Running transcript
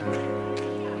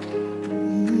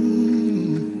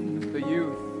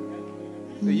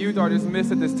youth are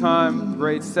dismissed at this time,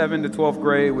 grades 7 to 12th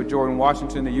grade with Jordan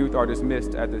Washington. The youth are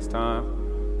dismissed at this time.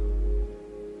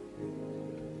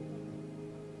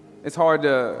 It's hard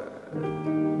to,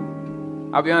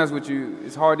 I'll be honest with you,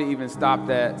 it's hard to even stop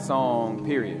that song,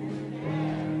 period.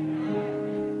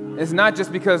 It's not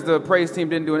just because the praise team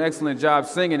didn't do an excellent job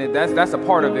singing it. That's a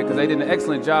part of it, because they did an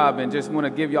excellent job, and just want to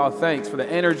give y'all thanks for the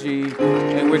energy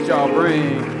in which y'all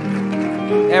bring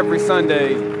every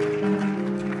Sunday.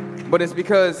 But it's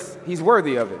because he's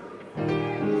worthy of it.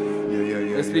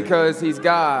 It's because he's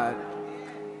God.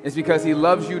 It's because he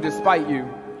loves you despite you.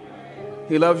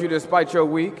 He loves you despite your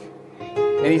week.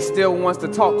 And he still wants to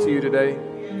talk to you today.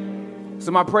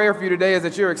 So my prayer for you today is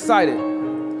that you're excited.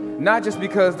 Not just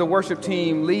because the worship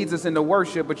team leads us into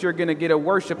worship, but you're going to get a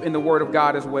worship in the Word of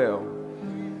God as well.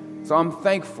 So I'm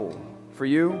thankful for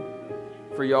you,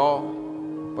 for y'all,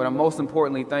 but I'm most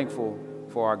importantly thankful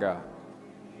for our God.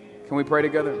 Can we pray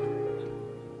together?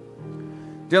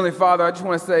 Dear Heavenly Father, I just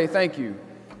want to say thank you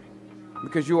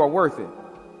because you are worth it.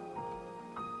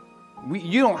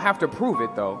 You don't have to prove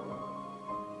it, though.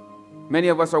 Many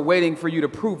of us are waiting for you to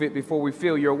prove it before we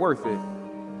feel you're worth it.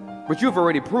 But you've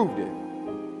already proved it.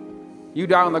 You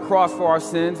died on the cross for our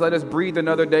sins. Let us breathe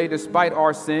another day despite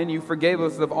our sin. You forgave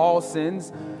us of all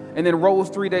sins and then rose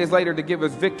 3 days later to give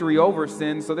us victory over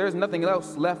sin. So there's nothing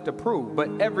else left to prove. But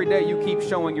every day you keep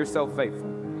showing yourself faithful.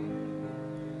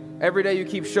 Every day you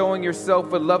keep showing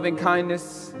yourself with loving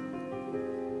kindness.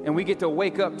 And we get to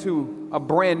wake up to a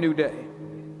brand new day.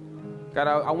 God,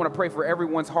 I want to pray for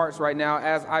everyone's hearts right now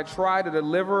as I try to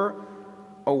deliver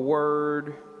a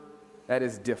word that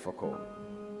is difficult,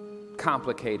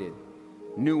 complicated,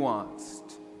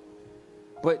 nuanced.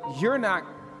 But you're not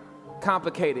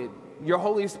complicated. Your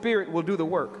Holy Spirit will do the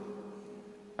work.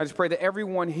 I just pray that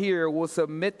everyone here will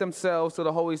submit themselves to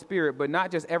the Holy Spirit, but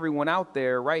not just everyone out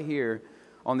there right here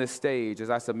on this stage as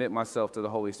I submit myself to the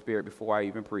Holy Spirit before I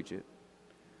even preach it.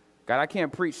 God, I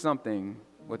can't preach something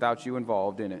without you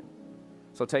involved in it.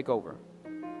 So take over.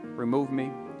 Remove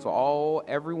me so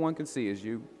everyone can see is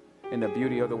you in the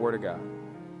beauty of the Word of God.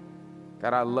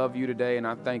 God, I love you today and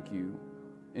I thank you.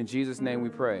 In Jesus' name we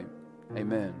pray.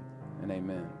 Amen and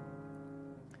amen.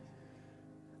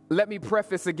 Let me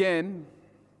preface again.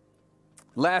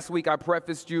 Last week I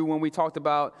prefaced you when we talked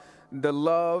about the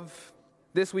love.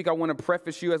 This week I want to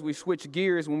preface you as we switch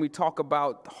gears when we talk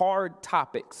about hard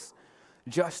topics,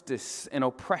 justice and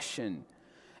oppression.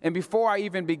 And before I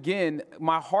even begin,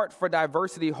 my heart for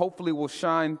diversity hopefully will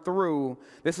shine through.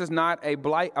 This is not a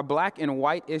black and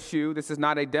white issue. This is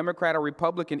not a Democrat or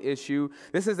Republican issue.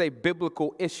 This is a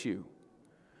biblical issue.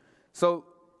 So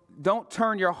don't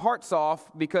turn your hearts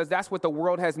off because that's what the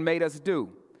world has made us do.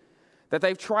 That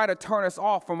they've tried to turn us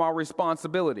off from our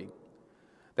responsibility.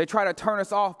 They try to turn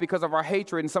us off because of our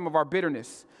hatred and some of our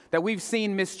bitterness. That we've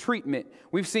seen mistreatment.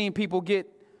 We've seen people get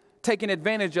taken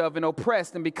advantage of and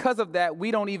oppressed. And because of that, we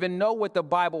don't even know what the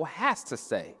Bible has to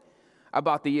say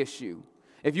about the issue.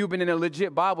 If you've been in a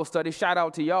legit Bible study, shout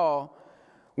out to y'all.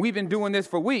 We've been doing this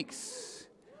for weeks.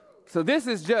 So this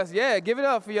is just, give it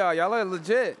up for y'all. Y'all are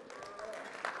legit.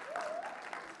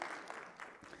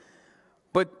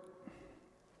 But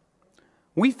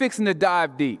we fixing to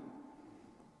dive deep.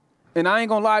 And I ain't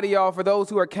gonna lie to y'all, for those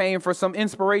who came for some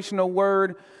inspirational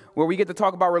word where we get to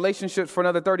talk about relationships for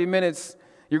another 30 minutes,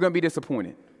 you're going to be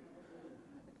disappointed.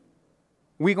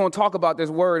 We're going to talk about this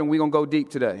word and we're going to go deep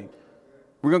today.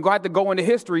 We're going to have to go into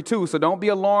history too, so don't be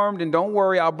alarmed and don't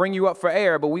worry. I'll bring you up for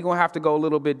air, but we're going to have to go a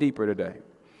little bit deeper today.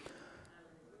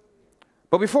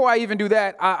 But before I even do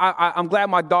that, I'm glad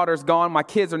my daughter's gone. My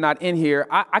kids are not in here.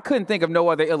 I couldn't think of no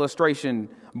other illustration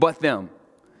but them.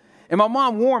 And my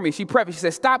mom warned me. She prefaced. She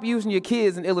said, stop using your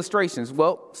kids in illustrations.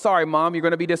 Well, sorry, Mom, you're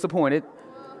going to be disappointed.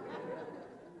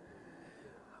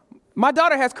 My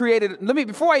daughter has created,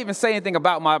 before I even say anything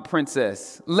about my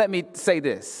princess, let me say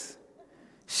this.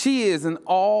 She is an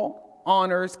all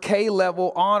honors,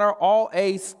 K-level honor, all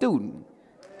A student.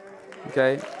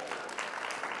 Okay?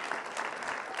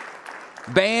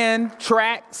 Band,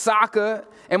 track, soccer,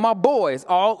 and my boys,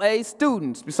 all A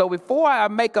students. So before I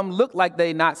make them look like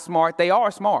they're not smart, they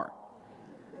are smart.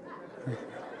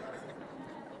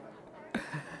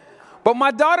 But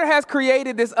my daughter has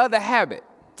created this other habit.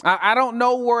 I don't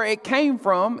know where it came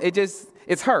from.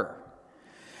 It's her.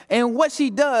 And what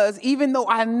she does, even though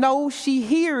I know she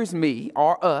hears me,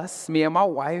 or us, me and my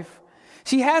wife,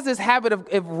 she has this habit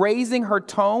of raising her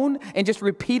tone and just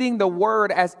repeating the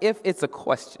word as if it's a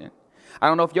question. I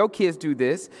don't know if your kids do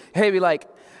this. Hey, be like,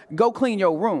 go clean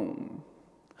your room.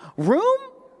 Room?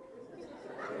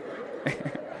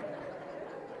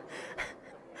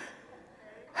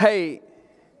 Hey,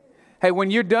 Hey,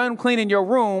 when you're done cleaning your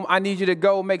room, I need you to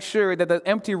go make sure that the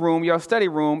empty room, your study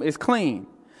room, is clean.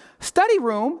 Study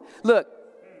room, look,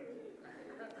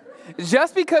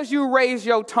 just because you raise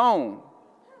your tone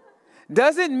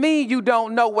doesn't mean you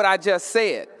don't know what I just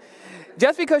said.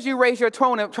 Just because you raise your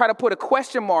tone and try to put a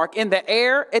question mark in the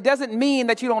air, it doesn't mean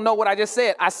that you don't know what I just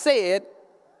said. I said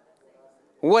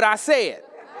what I said.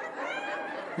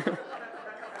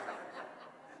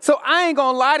 So I ain't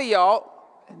gonna lie to y'all.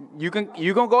 You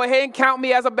gonna go ahead and count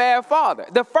me as a bad father.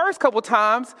 The first couple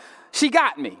times, she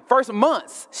got me. First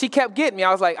months, she kept getting me.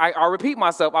 I was like, I'll repeat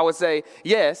myself. I would say,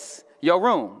 yes, your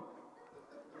room.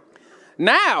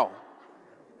 Now,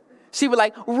 she'd be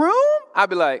like, room? I'd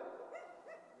be like,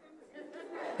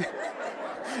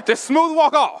 just smooth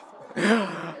walk off.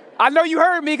 I know you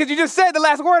heard me because you just said the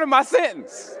last word of my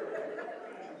sentence.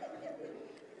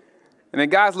 And then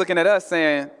God's looking at us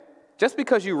saying, just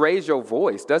because you raise your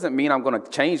voice doesn't mean I'm going to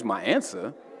change my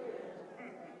answer.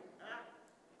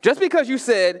 Just because you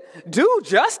said, do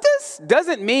justice,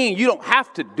 doesn't mean you don't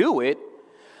have to do it.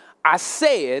 I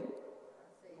said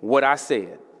what I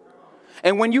said.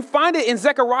 And when you find it in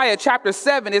Zechariah chapter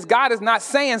 7, is God is not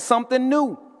saying something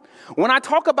new. When I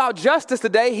talk about justice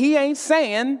today, he ain't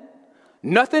saying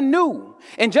nothing new.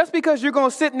 And just because you're going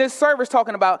to sit in this service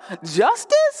talking about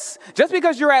justice, just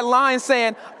because you're at line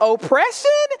saying oppression,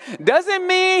 doesn't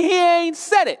mean he ain't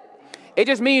said it. It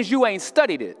just means you ain't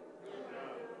studied it.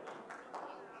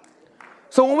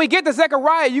 So when we get to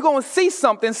Zechariah, you're going to see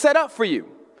something set up for you.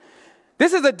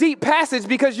 This is a deep passage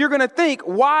because you're going to think,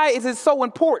 why is it so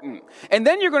important? And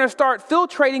then you're going to start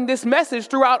filtrating this message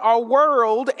throughout our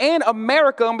world and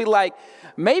America and be like,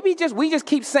 maybe we just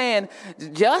keep saying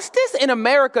justice in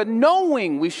America,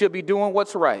 knowing we should be doing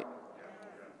what's right.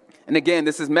 And again,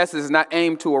 this message is not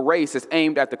aimed to a race. It's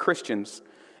aimed at the Christians.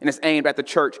 And it's aimed at the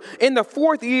church. In the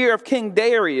 4th year of King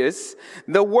Darius,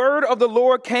 the word of the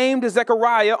Lord came to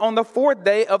Zechariah on the 4th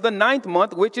day of the 9th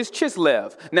month, which is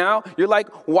Chislev. Now, you're like,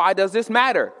 why does this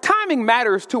matter? Timing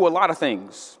matters to a lot of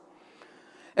things.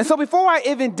 And so before I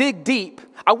even dig deep,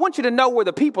 I want you to know where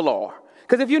the people are.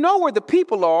 Because if you know where the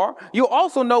people are, you'll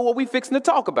also know what we're fixing to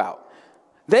talk about.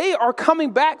 They are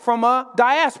coming back from a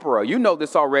diaspora. You know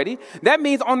this already. That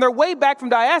means on their way back from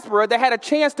diaspora, they had a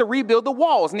chance to rebuild the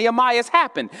walls. Nehemiah's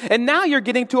happened. And now you're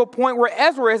getting to a point where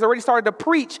Ezra has already started to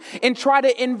preach and try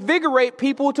to invigorate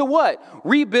people to what?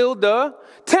 Rebuild the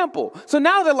temple. So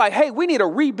now they're like, hey, we need to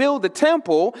rebuild the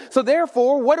temple. So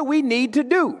therefore, what do we need to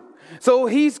do? So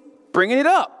he's bringing it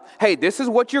up. Hey, this is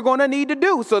what you're going to need to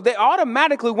do. So they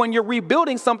automatically, when you're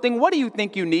rebuilding something, what do you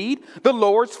think you need? The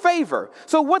Lord's favor.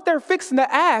 So what they're fixing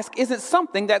to ask isn't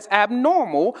something that's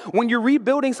abnormal. When you're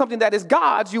rebuilding something that is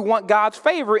God's, you want God's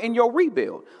favor in your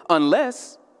rebuild.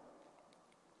 Unless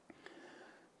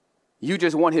you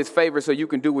just want his favor so you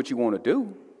can do what you want to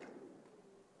do.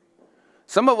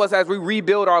 Some of us, as we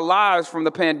rebuild our lives from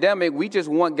the pandemic, we just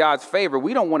want God's favor.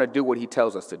 We don't want to do what he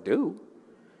tells us to do.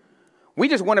 We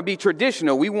just want to be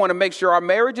traditional. We want to make sure our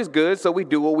marriage is good, so we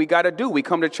do what we got to do. We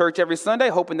come to church every Sunday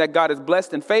hoping that God is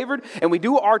blessed and favored, and we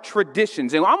do our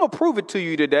traditions. And I'm going to prove it to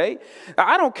you today.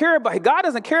 God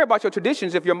doesn't care about your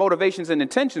traditions if your motivations and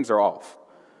intentions are off.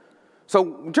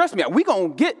 So trust me, we're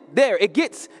going to get there. It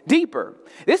gets deeper.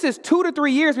 This is 2 to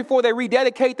 3 years before they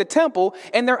rededicate the temple,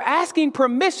 and they're asking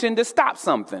permission to stop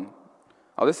something.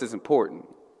 Oh, this is important.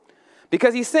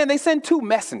 Because they send 2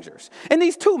 messengers. And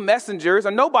these 2 messengers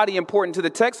are nobody important to the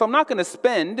text, so I'm not going to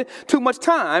spend too much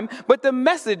time. But the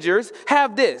messengers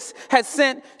had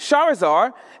sent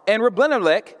Sharezer and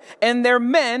Rabbenemelech and their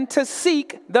men to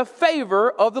seek the favor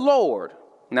of the Lord.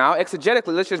 Now,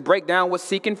 exegetically, let's just break down what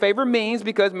seeking favor means,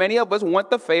 because many of us want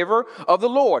the favor of the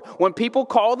Lord. When people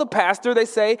call the pastor, they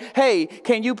say, hey,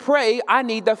 can you pray? I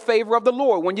need the favor of the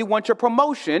Lord. When you want your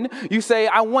promotion, you say,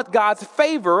 I want God's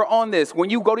favor on this. When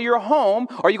you go to your home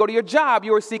or you go to your job,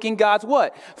 you are seeking God's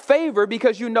what? Favor,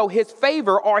 because you know his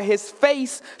favor or his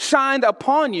face shined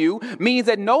upon you means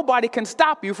that nobody can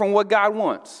stop you from what God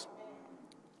wants.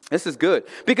 This is good,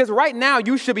 because right now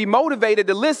you should be motivated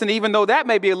to listen, even though that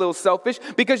may be a little selfish,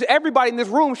 because everybody in this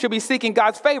room should be seeking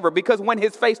God's favor, because when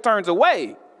his face turns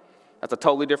away, that's a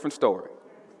totally different story.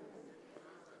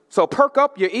 So perk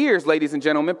up your ears, ladies and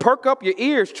gentlemen. Perk up your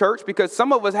ears, church, because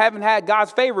some of us haven't had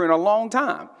God's favor in a long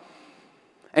time.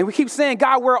 And we keep saying,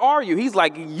 God, where are you? He's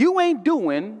like, you ain't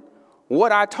doing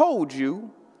what I told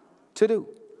you to do.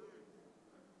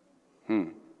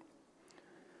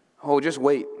 Oh, just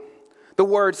wait. The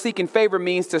word seeking favor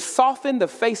means to soften the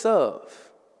face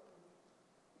of.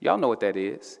 Y'all know what that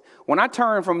is. When I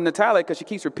turn from Natalia because she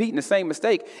keeps repeating the same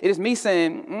mistake, it is me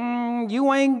saying,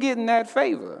 you ain't getting that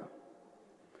favor.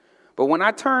 But when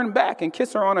I turn back and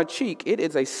kiss her on her cheek, it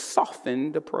is a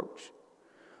softened approach.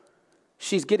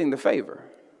 She's getting the favor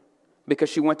because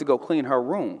she went to go clean her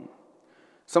room.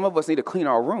 Some of us need to clean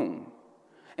our room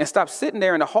and stop sitting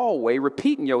there in the hallway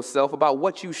repeating yourself about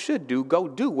what you should do. Go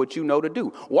do what you know to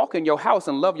do. Walk in your house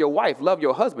and love your wife, love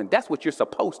your husband. That's what you're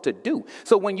supposed to do.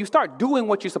 So when you start doing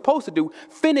what you're supposed to do,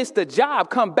 finish the job,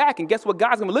 come back, and guess what?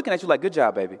 God's going to be looking at you like, good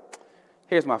job, baby.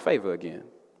 Here's my favor again.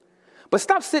 But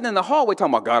stop sitting in the hallway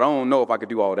talking about, God, I don't know if I could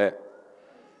do all that.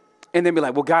 And then be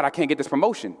like, well, God, I can't get this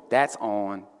promotion. That's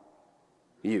on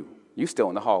you. You still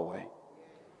in the hallway.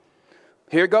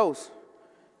 Here it goes.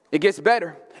 It gets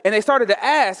better. And they started to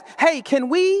ask, hey, can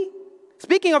we,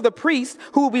 speaking of the priests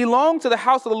who belong to the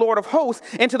house of the Lord of hosts,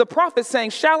 and to the prophets saying,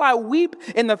 shall I weep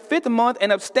in the 5th month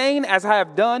and abstain as I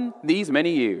have done these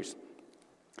many years?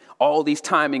 All these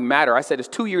timing matter. I said it's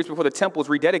 2 years before the temple is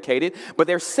rededicated, but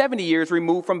they're 70 years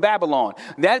removed from Babylon.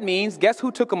 That means, guess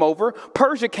who took them over?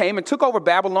 Persia came and took over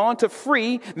Babylon to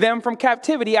free them from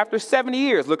captivity after 70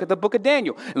 years. Look at the book of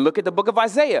Daniel and look at the book of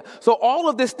Isaiah. So all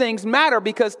of these things matter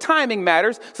because timing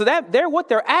matters. So that what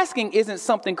they're asking isn't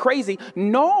something crazy,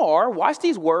 nor, watch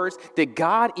these words, did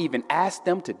God even ask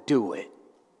them to do it.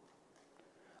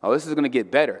 Oh, this is going to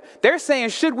get better. They're saying,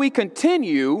 should we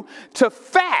continue to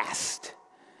fast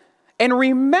and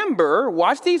remember,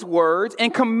 watch these words,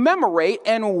 and commemorate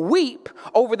and weep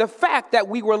over the fact that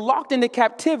we were locked into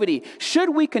captivity?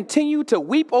 Should we continue to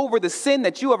weep over the sin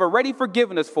that you have already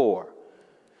forgiven us for?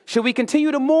 Should we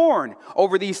continue to mourn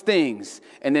over these things?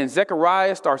 And then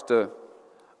Zechariah starts to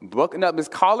button up his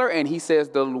collar and he says,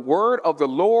 the word of the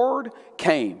Lord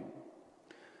came.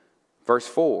 Verse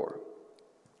 4.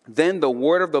 Then the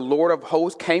word of the Lord of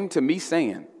hosts came to me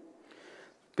saying,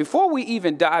 before we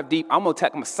even dive deep, I'm going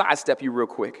to sidestep you real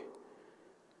quick.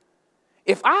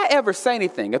 If I ever say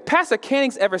anything, if Pastor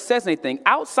Cannings ever says anything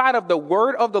outside of the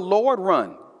word of the Lord,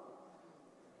 run.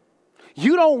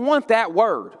 You don't want that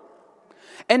word.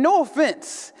 And no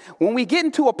offense, when we get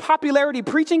into a popularity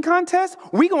preaching contest,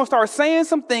 we're going to start saying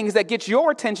some things that get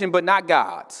your attention, but not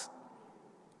God's.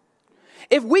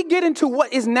 If we get into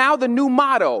what is now the new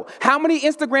motto, how many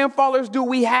Instagram followers do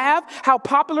we have? How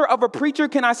popular of a preacher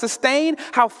can I sustain?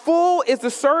 How full is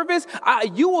the service?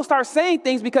 You will start saying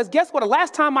things because guess what? The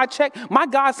last time I checked, my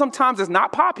God sometimes is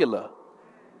not popular.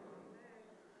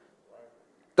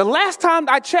 The last time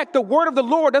I checked, the word of the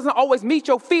Lord doesn't always meet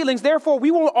your feelings. Therefore,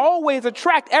 we won't always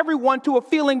attract everyone to a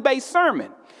feeling-based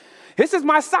sermon. This is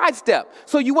my sidestep.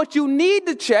 So what you need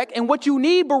to check and what you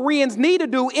need Bereans need to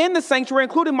do in the sanctuary,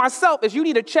 including myself, is you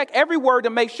need to check every word to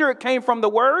make sure it came from the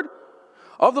word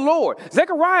of the Lord.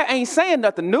 Zechariah ain't saying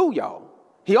nothing new, y'all.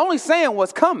 He only saying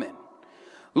what's coming.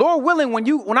 Lord willing,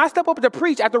 when I step up to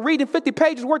preach after reading 50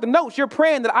 pages worth of notes, you're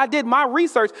praying that I did my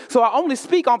research, so I only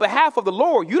speak on behalf of the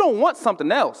Lord. You don't want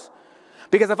something else.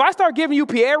 Because if I start giving you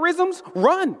Pierreisms,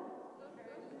 run.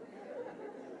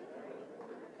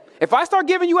 If I start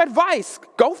giving you advice,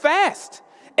 go fast.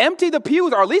 Empty the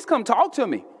pews or at least come talk to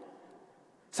me.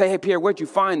 Say, hey, Pierre, where'd you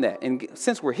find that? And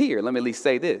since we're here, let me at least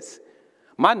say this.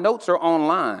 My notes are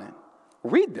online.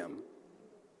 Read them.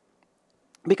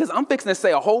 Because I'm fixing to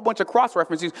say a whole bunch of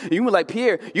cross-references. You were like,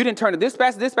 Pierre, you didn't turn to this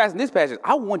passage, this passage, and this passage.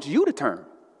 I want you to turn.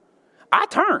 I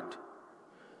turned.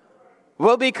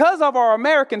 Well, because of our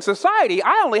American society,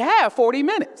 I only have 40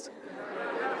 minutes.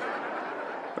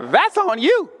 That's on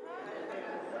you.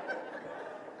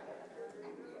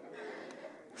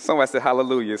 Somebody said,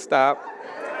 hallelujah, stop.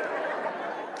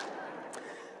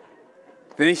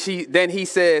 Then he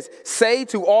says, say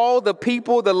to all the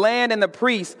people, the land, and the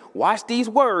priests, watch these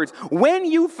words, when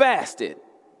you fasted.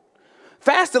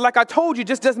 Fasted, like I told you,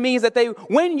 just means that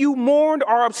when you mourned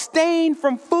or abstained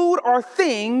from food or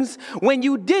things, when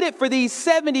you did it for these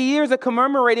 70 years of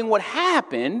commemorating what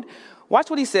happened,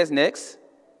 watch what he says next.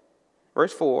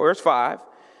 Verse 5.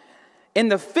 In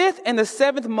the 5th and the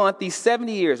 7th month, these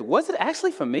 70 years, was it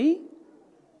actually for me?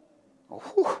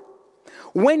 Whew.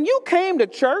 When you came to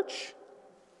church,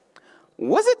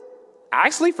 was it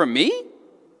actually for me?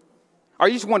 Or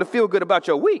you just want to feel good about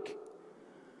your week?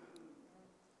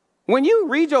 When you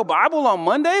read your Bible on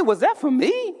Monday, was that for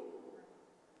me?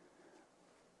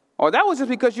 Or that was just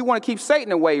because you want to keep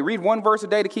Satan away. Read one verse a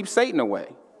day to keep Satan away.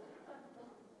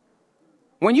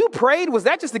 When you prayed, was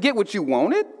that just to get what you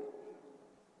wanted?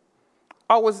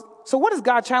 So what is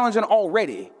God challenging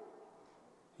already?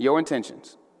 Your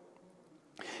intentions.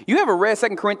 You ever read 2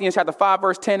 Corinthians chapter 5,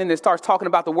 verse 10, and it starts talking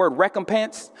about the word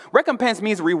recompense? Recompense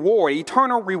means reward,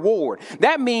 eternal reward.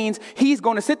 That means he's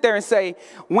going to sit there and say,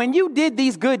 when you did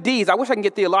these good deeds, I wish I can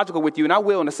get theological with you, and I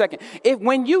will in a second.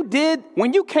 When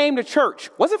you came to church,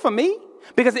 was it for me?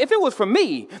 Because if it was for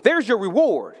me, there's your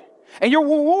reward. And your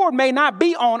reward may not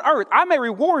be on earth. I may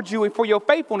reward you for your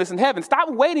faithfulness in heaven. Stop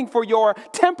waiting for your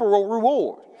temporal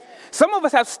reward. Some of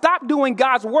us have stopped doing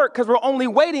God's work because we're only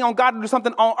waiting on God to do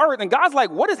something on earth. And God's like,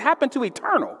 what has happened to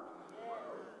eternal?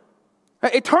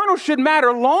 Eternal should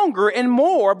matter longer and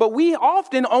more, but we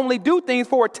often only do things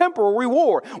for a temporal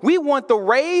reward. We want the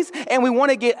raise and we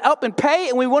want to get up and pay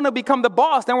and we want to become the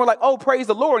boss. Then we're like, oh, praise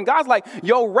the Lord. And God's like,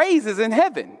 your raise is in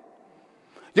heaven.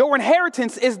 Your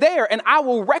inheritance is there, and I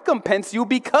will recompense you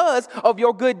because of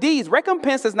your good deeds.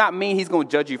 Recompense does not mean he's going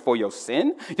to judge you for your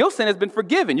sin. Your sin has been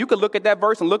forgiven. You could look at that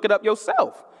verse and look it up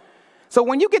yourself. So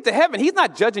when you get to heaven, he's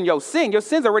not judging your sin. Your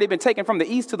sin's already been taken from the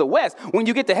east to the west. When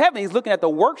you get to heaven, he's looking at the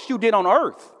works you did on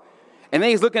earth, and then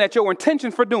he's looking at your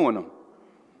intention for doing them.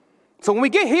 So when we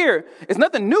get here, it's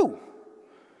nothing new.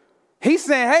 He's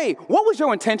saying, hey, what was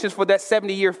your intentions for that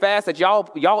 70-year fast that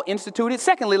y'all instituted?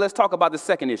 Secondly, let's talk about the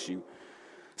second issue.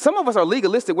 Some of us are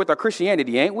legalistic with our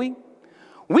Christianity, ain't we?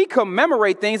 We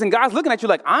commemorate things, and God's looking at you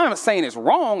like, I'm saying it's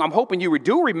wrong. I'm hoping you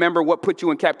do remember what put you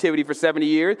in captivity for 70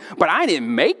 years, but I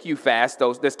didn't make you fast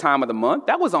this time of the month.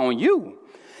 That was on you.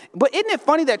 But isn't it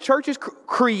funny that churches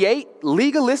create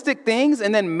legalistic things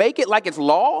and then make it like it's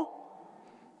law?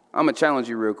 I'm going to challenge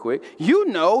you real quick. You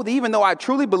know that even though I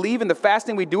truly believe in the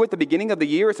fasting we do at the beginning of the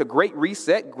year, it's a great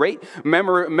reset, great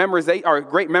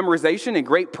memorization and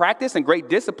great practice and great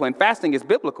discipline. Fasting is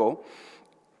biblical.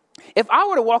 If I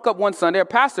were to walk up one Sunday, a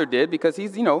pastor did because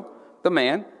he's, the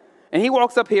man, and he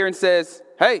walks up here and says,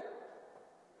 hey,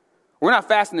 we're not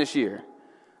fasting this year.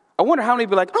 I wonder how many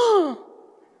be like, oh.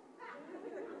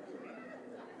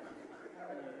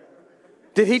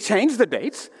 Did he change the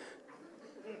dates?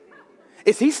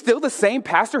 Is he still the same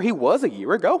pastor he was a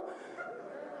year ago?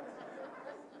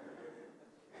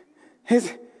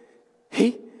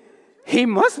 He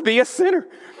must be a sinner.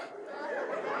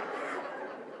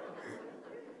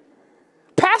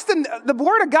 Pastor, the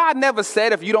word of God never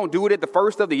said if you don't do it at the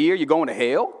first of the year, you're going to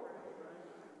hell.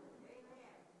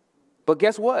 But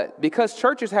guess what? Because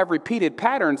churches have repeated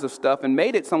patterns of stuff and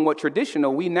made it somewhat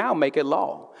traditional, we now make it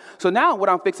law. So now what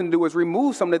I'm fixing to do is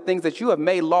remove some of the things that you have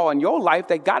made law in your life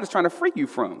that God is trying to free you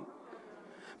from.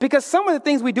 Because some of the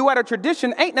things we do out of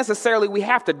tradition ain't necessarily we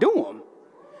have to do them.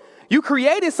 You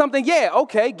created something,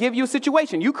 give you a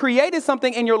situation. You created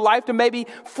something in your life to maybe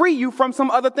free you from some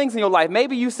other things in your life.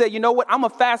 Maybe you said, you know what, I'm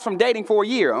going to fast from dating for a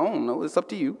year. I don't know, it's up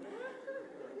to you.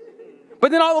 But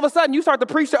then all of a sudden, you start to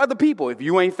preach to other people. If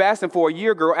you ain't fasting for a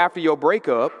year, girl, after your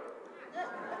breakup,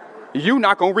 you're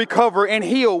not going to recover and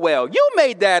heal well. You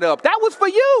made that up. That was for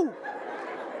you.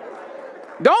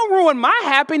 Don't ruin my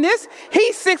happiness.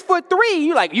 He's 6'3".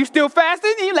 You like, you still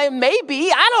fasting? And you're like, maybe.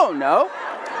 I don't know.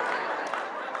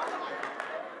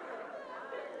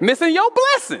 Missing your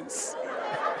blessings.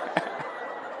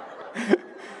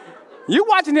 You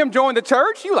watching him join the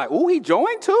church. You like, ooh, he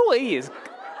joined too? He is.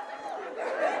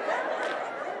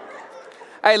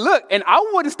 Hey, look, and I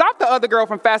wouldn't stop the other girl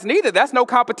from fasting either. That's no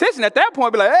competition. At that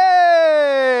point, be like,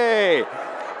 hey,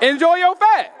 enjoy your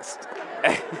fast.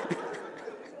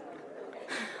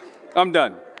 I'm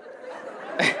done.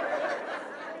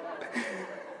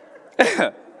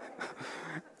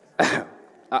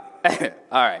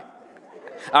 All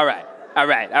right.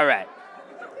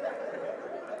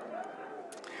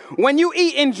 When you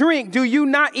eat and drink, do you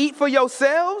not eat for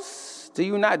yourselves? Do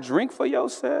you not drink for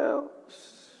yourselves?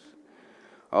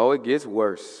 Oh, it gets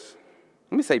worse.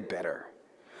 Let me say better.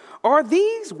 Are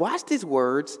these, watch these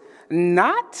words,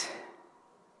 not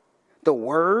the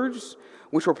words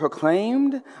which were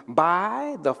proclaimed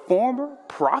by the former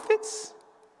prophets?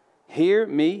 Hear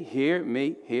me, hear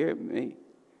me, hear me.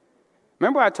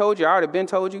 Remember I told you, I already been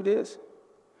told you this?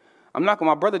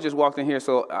 My brother just walked in here,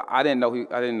 so I didn't know.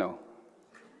 I didn't know.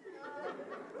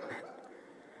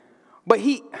 But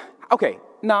I'm going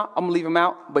to leave him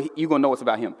out, but you're going to know it's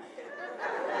about him.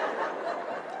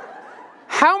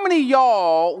 How many of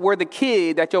y'all were the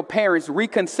kid that your parents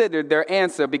reconsidered their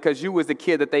answer because you was the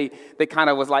kid that they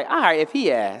kind of was like, all right, if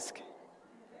he asked.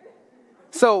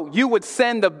 So you would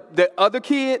send the other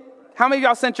kid? How many of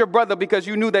y'all sent your brother because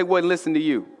you knew they wouldn't listen to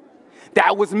you?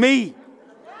 That was me.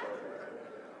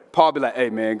 Paul be like,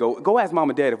 hey, man, go ask mom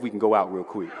and dad if we can go out real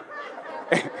quick.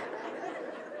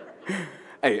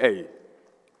 Hey,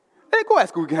 go ask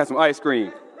if we can have some ice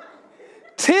cream.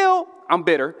 Till, I'm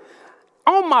bitter,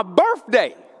 on my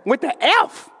birthday with the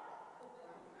F.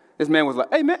 This man was like,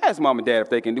 hey, man, ask mom and dad if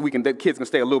the kids can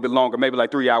stay a little bit longer, maybe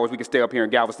like 3 hours. We can stay up here in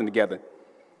Galveston together.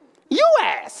 You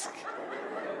ask.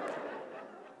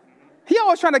 He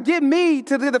always trying to get me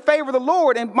to the favor of the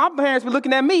Lord, and my parents be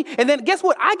looking at me, and then guess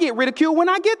what? I get ridiculed when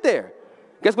I get there.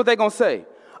 Guess what they going to say?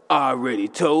 I already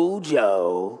told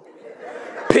y'all.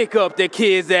 Pick up the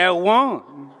kids at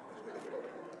 1.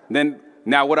 Then,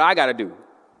 now what do I got to do?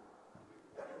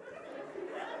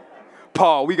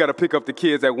 Paul, we got to pick up the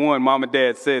kids at 1. Mom and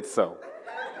Dad said so.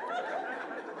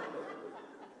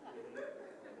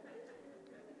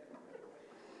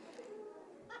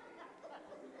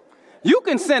 You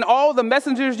can send all the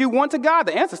messengers you want to God.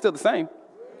 The answer's still the same.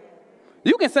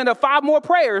 You can send up 5 more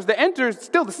prayers. The answer's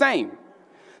still the same.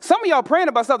 Some of y'all praying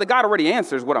about stuff that God already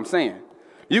answers what I'm saying.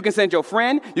 You can send your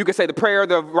friend. You can say the prayer of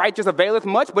the righteous availeth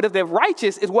much. But if the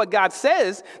righteous is what God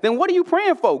says, then what are you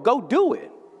praying for? Go do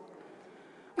it.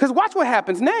 Because watch what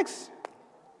happens next.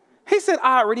 He said,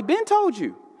 I already been told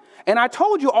you. And I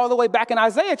told you all the way back in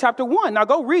Isaiah chapter 1. Now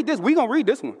go read this. We're going to read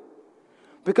this one.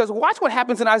 Because watch what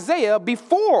happens in Isaiah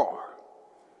before.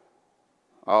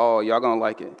 Oh, y'all going to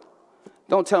like it.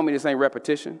 Don't tell me this ain't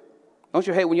repetition. Don't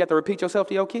you hate when you have to repeat yourself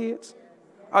to your kids?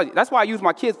 Oh, that's why I use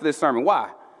my kids for this sermon.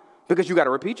 Why? Because you got to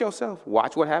repeat yourself.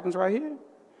 Watch what happens right here.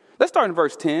 Let's start in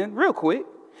verse 10 real quick.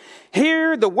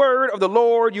 Hear the word of the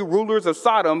Lord, you rulers of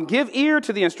Sodom. Give ear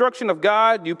to the instruction of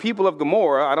God, you people of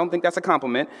Gomorrah. I don't think that's a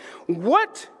compliment.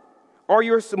 What are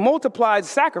your multiplied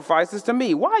sacrifices to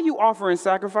me? Why are you offering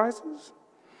sacrifices?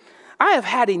 I have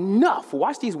had enough,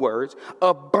 watch these words,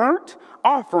 of burnt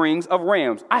offerings of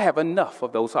rams. I have enough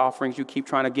of those offerings you keep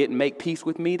trying to get and make peace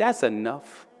with me. That's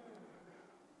enough.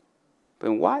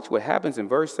 But watch what happens in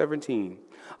verse 17.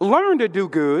 Learn to do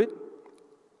good.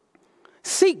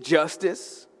 Seek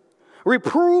justice.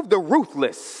 Reprove the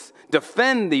ruthless.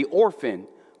 Defend the orphan.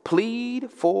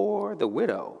 Plead for the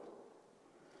widow.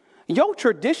 Your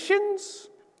traditions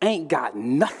ain't got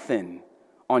nothing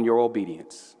on your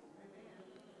obedience.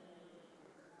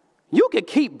 You could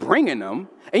keep bringing them.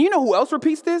 And you know who else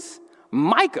repeats this?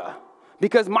 Micah.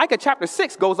 Because Micah chapter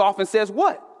 6 goes off and says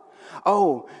what?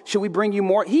 Oh, should we bring you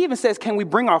more? He even says, can we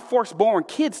bring our firstborn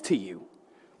kids to you?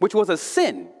 Which was a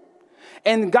sin.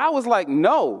 And God was like,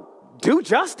 no, do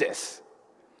justice.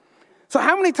 So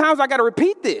how many times I got to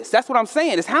repeat this? That's what I'm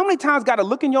saying. Is how many times got to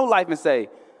look in your life and say,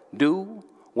 do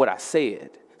what I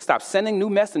said. Stop sending new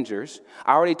messengers.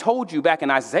 I already told you back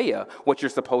in Isaiah what you're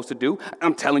supposed to do.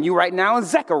 I'm telling you right now in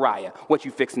Zechariah what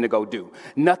you're fixing to go do.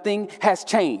 Nothing has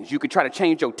changed. You could try to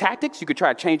change your tactics. You could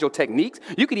try to change your techniques.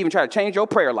 You could even try to change your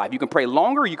prayer life. You can pray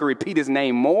longer. You can repeat his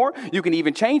name more. You can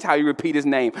even change how you repeat his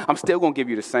name. I'm still going to give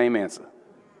you the same answer.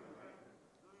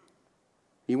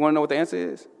 You want to know what the answer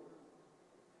is?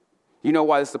 You know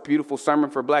why this is a beautiful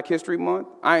sermon for Black History Month?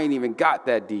 I ain't even got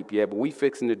that deep yet, but we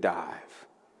fixing to dive.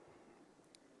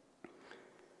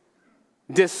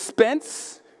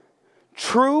 Dispense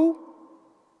true,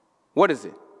 what is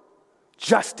it?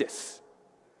 Justice.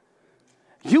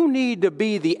 You need to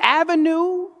be the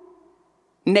avenue,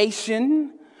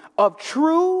 nation, of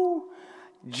true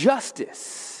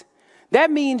justice.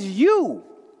 That means you,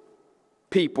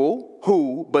 people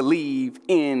who believe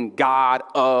in God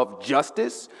of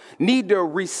justice, need to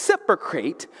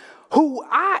reciprocate who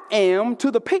I am to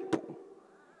the people.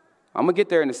 I'm going to get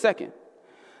there in a second.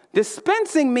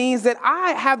 Dispensing means that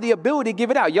I have the ability to give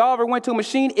it out. Y'all ever went to a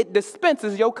machine? It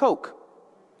dispenses your Coke.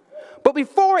 But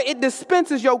before it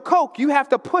dispenses your Coke, you have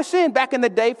to push in. Back in the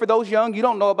day, for those young, you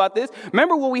don't know about this.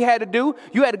 Remember what we had to do?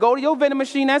 You had to go to your vending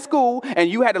machine at school, and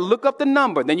you had to look up the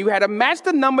number. Then you had to match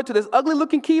the number to this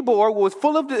ugly-looking keyboard, which was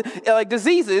full of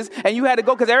diseases, and you had to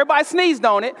go, because everybody sneezed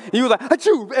on it. And you was like,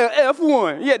 achoo,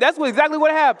 F1. Yeah, that's exactly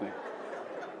what happened.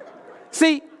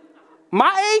 See,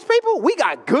 my age people, we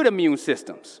got good immune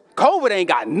systems. COVID ain't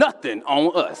got nothing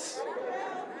on us.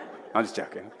 I'm just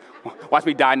joking. Watch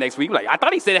me die next week. Like, I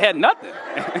thought he said it had nothing.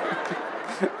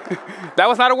 That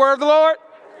was not a word of the Lord.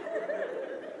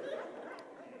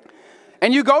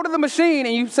 And you go to the machine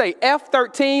and you say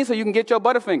F13 so you can get your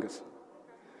Butterfingers.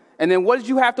 And then what did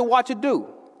you have to watch it do?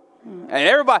 And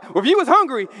everybody, if you was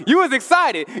hungry, you was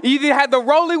excited. You either had the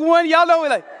rolling one, y'all know,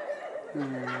 like.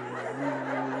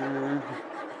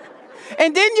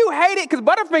 And then you hate it because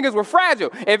Butterfingers were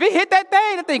fragile. If it hit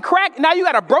that thing cracked. Now you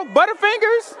got a broke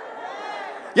Butterfingers?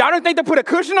 Y'all don't think they put a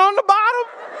cushion on the bottom?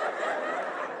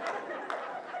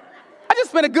 I just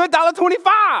spent a good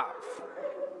 $1.25.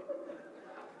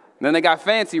 Then they got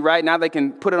fancy, right? Now they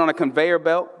can put it on a conveyor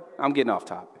belt. I'm getting off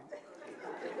topic.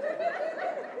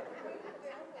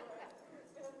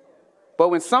 But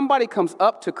when somebody comes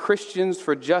up to Christians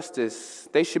for justice,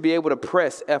 they should be able to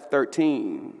press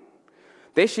F13.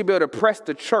 They should be able to press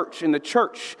the church, and the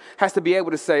church has to be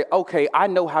able to say, okay, I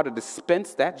know how to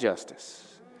dispense that justice.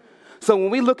 So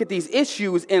when we look at these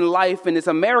issues in life in this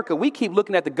America, we keep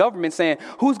looking at the government saying,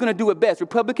 who's going to do it best,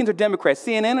 Republicans or Democrats,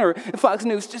 CNN or Fox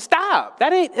News? Just stop.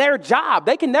 That ain't their job.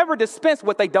 They can never dispense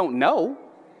what they don't know.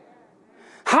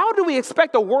 How do we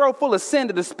expect a world full of sin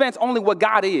to dispense only what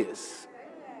God is?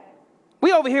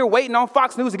 We over here waiting on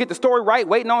Fox News to get the story right,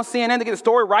 waiting on CNN to get the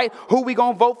story right, who we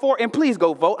going to vote for, and please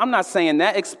go vote. I'm not saying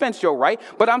that. Expense your right.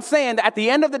 But I'm saying that at the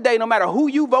end of the day, no matter who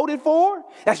you voted for,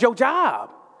 that's your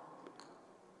job.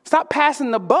 Stop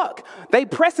passing the buck. They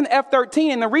pressing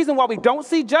F-13, and the reason why we don't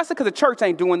see justice because the church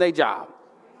ain't doing their job.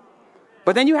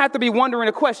 But then you have to be wondering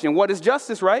a question, what is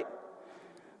justice, right?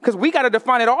 Because we got to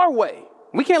define it our way.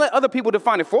 We can't let other people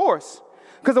define it for us.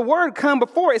 Because the word come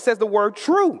before it says the word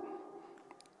true.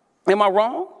 Am I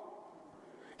wrong?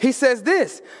 He says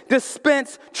this,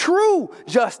 dispense true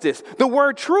justice. The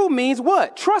word true means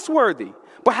what? Trustworthy.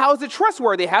 But how is it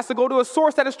trustworthy? It has to go to a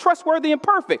source that is trustworthy and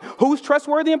perfect. Who's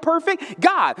trustworthy and perfect?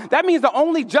 God. That means the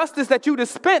only justice that you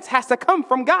dispense has to come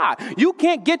from God. You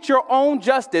can't get your own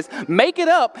justice, make it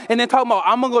up, and then talk about,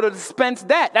 I'm going to go to dispense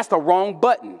that. That's the wrong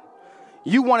button.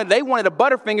 They wanted the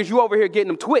Butterfingers, you over here getting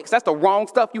them Twix. That's the wrong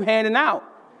stuff you handing out.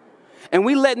 And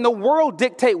we letting the world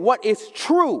dictate what is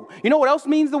true. You know what else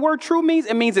means the word true means?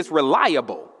 It means it's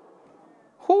reliable.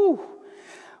 Whew.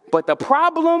 But the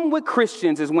problem with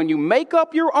Christians is when you make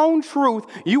up your own truth,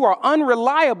 you are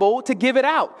unreliable to give it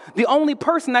out. The only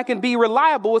person that can be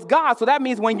reliable is God. So that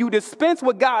means when you dispense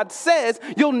what God says,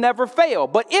 you'll never fail.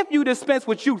 But if you dispense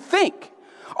what you think,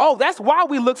 oh, that's why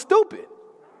we look stupid.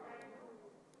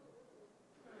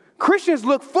 Christians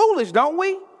look foolish, don't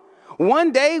we?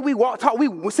 One day we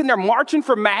sitting there marching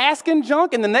for masks and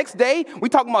junk, and the next day we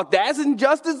talking about that's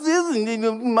injustices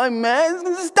and my mask.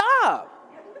 Stop.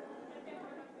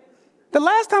 The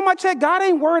last time I checked, God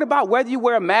ain't worried about whether you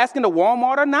wear a mask into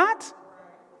Walmart or not.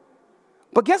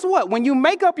 But guess what? When you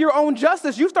make up your own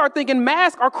justice, you start thinking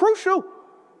masks are crucial.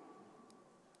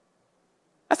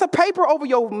 That's a paper over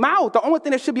your mouth. The only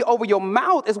thing that should be over your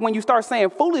mouth is when you start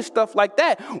saying foolish stuff like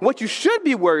that. What you should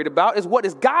be worried about is what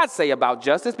does God say about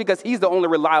justice, because he's the only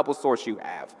reliable source you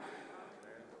have.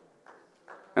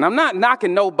 And I'm not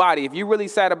knocking nobody. If you're really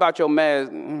sad about your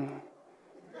mask,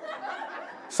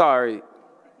 sorry.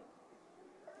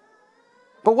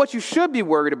 But what you should be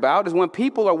worried about is when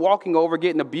people are walking over,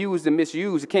 getting abused and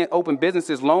misused, you can't open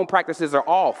businesses, loan practices are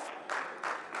off.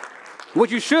 What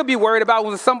you should be worried about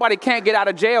was somebody can't get out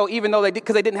of jail even though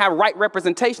because they didn't have right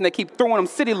representation. They keep throwing them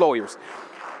city lawyers.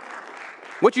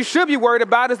 What you should be worried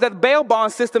about is that the bail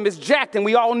bond system is jacked, and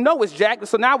we all know it's jacked.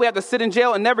 So now we have to sit in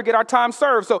jail and never get our time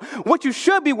served. So what you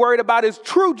should be worried about is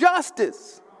true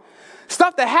justice.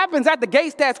 Stuff that happens at the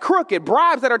gates that's crooked,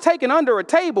 bribes that are taken under a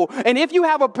table. And if you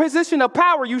have a position of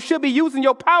power, you should be using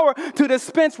your power to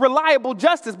dispense reliable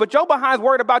justice. But your behind's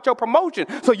worried about your promotion,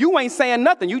 so you ain't saying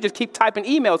nothing. You just keep typing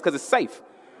emails because it's safe.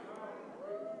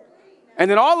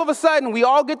 And then all of a sudden, we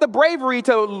all get the bravery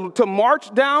to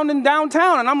march down in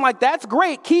downtown. And I'm like, that's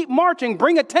great. Keep marching.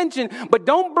 Bring attention. But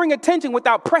don't bring attention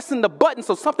without pressing the button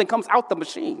so something comes out the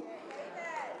machine.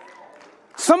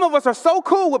 Some of us are so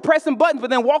cool with pressing buttons,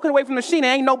 but then walking away from the machine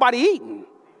and ain't nobody eating.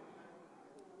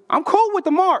 I'm cool with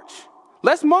the march.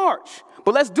 Let's march.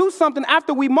 But let's do something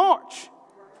after we march.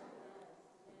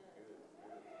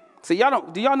 So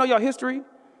do y'all know your history?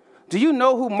 Do you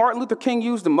know who Martin Luther King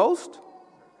used the most?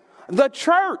 The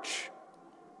church.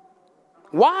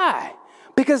 Why?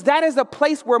 Because that is a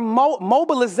place where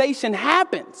mobilization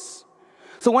happens.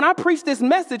 So when I preach this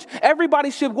message,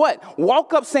 everybody should what?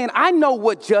 Walk up saying, I know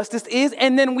what justice is,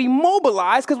 and then we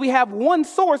mobilize because we have one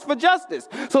source for justice.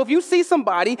 So if you see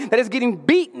somebody that is getting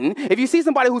beaten, if you see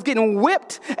somebody who's getting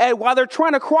whipped while they're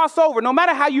trying to cross over, no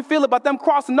matter how you feel about them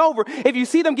crossing over, if you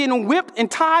see them getting whipped and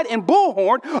tied and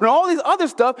bullhorned and all these other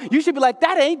stuff, you should be like,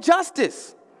 that ain't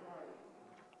justice.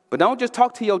 But don't just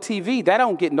talk to your TV. That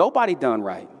don't get nobody done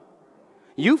right.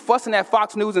 You fussing at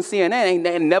Fox News and CNN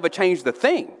ain't never changed the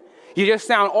thing. You just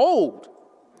sound old.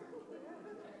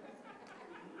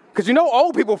 Because you know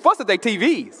old people fuss at their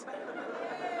TVs.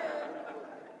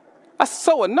 That's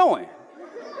so annoying.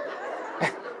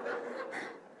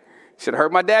 Should have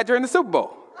heard my dad during the Super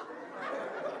Bowl.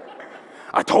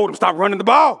 I told him stop running the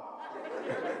ball.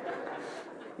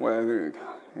 Well,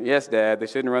 yes, Dad, they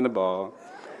shouldn't run the ball.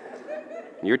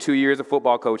 Your 2 years of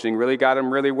football coaching really got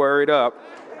him really worried up.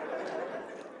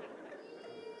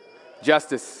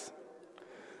 Justice.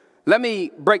 Let me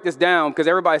break this down because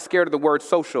everybody's scared of the word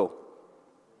social.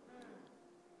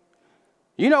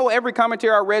 You know, every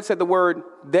commentary I read said the word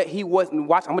that he wasn't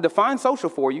watching. I'm going to define social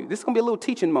for you. This is going to be a little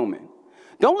teaching moment.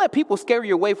 Don't let people scare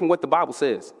you away from what the Bible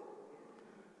says.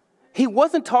 He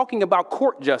wasn't talking about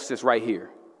court justice right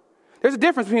here. There's a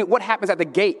difference between what happens at the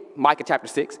gate, Micah chapter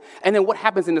 6, and then what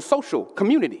happens in the social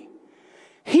community.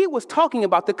 He was talking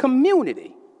about the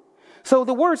community. So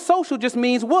the word social just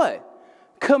means what?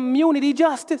 Community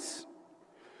justice.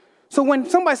 So when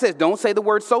somebody says, don't say the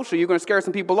word social, you're going to scare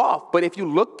some people off. But if you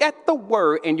look at the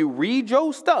word and you read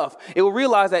your stuff, it will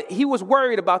realize that he was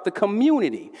worried about the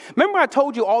community. Remember I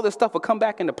told you all this stuff would come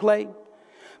back into play?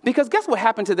 Because guess what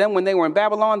happened to them when they were in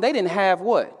Babylon? They didn't have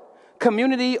what?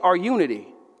 Community or unity.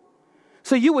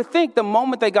 So you would think the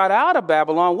moment they got out of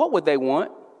Babylon, what would they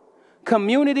want?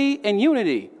 Community and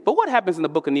unity. But what happens in the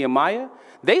book of Nehemiah?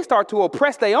 They start to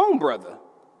oppress their own brother.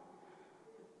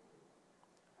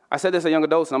 I said this to young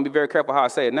adults, and I'm going to be very careful how I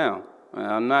say it now.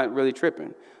 I'm not really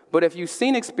tripping. But if you've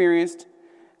seen experienced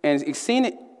and you've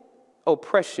seen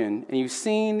oppression and you've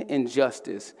seen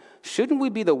injustice, shouldn't we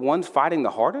be the ones fighting the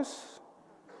hardest?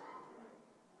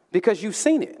 Because you've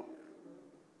seen it.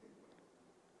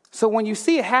 So when you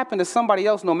see it happen to somebody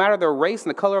else, no matter their race and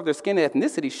the color of their skin and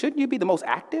ethnicity, shouldn't you be the most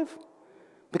active?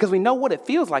 Because we know what it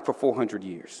feels like for 400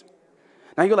 years.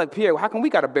 Now you're like, Pierre, how come we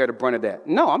got to bear the brunt of that?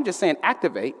 No, I'm just saying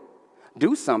activate.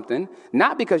 Do something,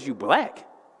 not because you're black,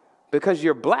 because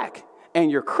you're black and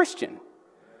you're Christian.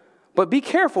 But be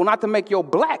careful not to make your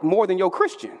black more than your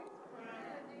Christian.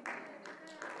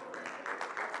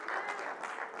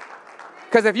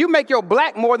 Because if you make your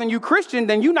black more than you Christian,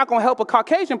 then you're not going to help a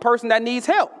Caucasian person that needs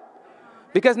help.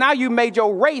 Because now you made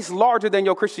your race larger than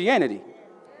your Christianity.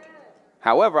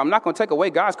 However, I'm not going to take away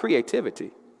God's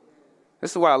creativity.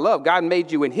 This is what I love. God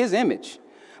made you in his image.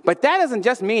 But that doesn't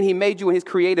just mean he made you in his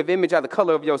creative image of the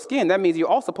color of your skin. That means you're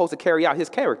also supposed to carry out his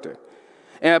character.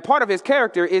 And a part of his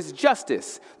character is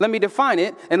justice. Let me define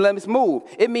it and let's move.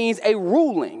 It means a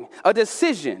ruling, a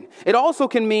decision. It also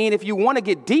can mean, if you want to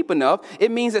get deep enough,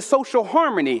 it means a social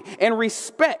harmony and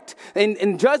respect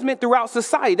and judgment throughout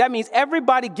society. That means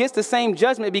everybody gets the same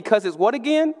judgment because it's what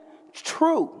again?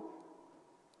 True.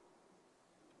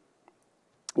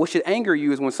 What should anger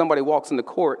you is when somebody walks into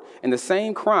court and the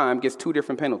same crime gets two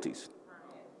different penalties.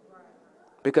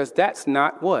 Because that's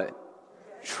not what?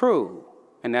 True.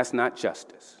 And that's not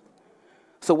justice.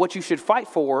 So what you should fight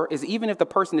for is, even if the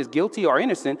person is guilty or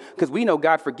innocent, because we know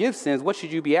God forgives sins, what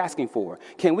should you be asking for?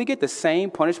 Can we get the same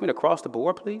punishment across the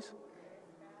board, please?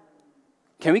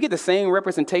 Can we get the same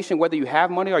representation whether you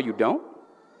have money or you don't?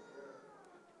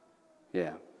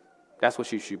 Yeah, that's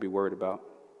what you should be worried about.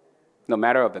 No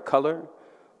matter of the color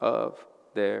of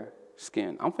their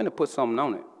skin. I'm finna put something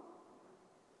on it.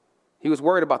 He was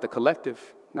worried about the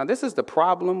collective. Now, this is the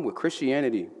problem with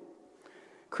Christianity.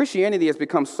 Christianity has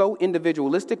become so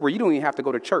individualistic where you don't even have to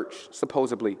go to church,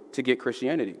 supposedly, to get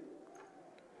Christianity.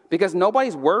 Because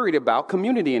nobody's worried about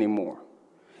community anymore.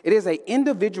 It is an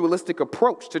individualistic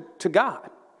approach to God.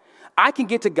 I can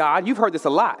get to God. You've heard this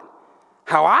a lot.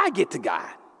 How I get to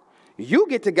God. You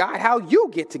get to God how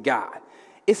you get to God.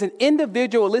 It's an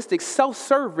individualistic,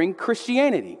 self-serving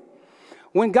Christianity.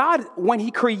 When he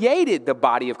created the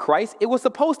body of Christ, it was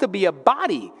supposed to be a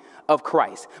body of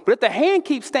Christ. But if the hand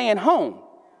keeps staying home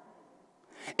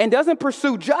and doesn't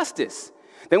pursue justice,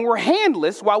 then we're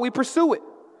handless while we pursue it.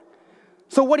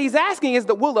 So what he's asking is,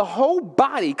 will the whole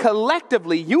body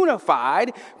collectively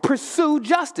unified pursue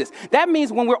justice? That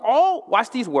means when we're all,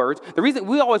 watch these words, the reason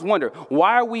we always wonder,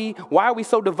 why are we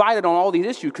so divided on all these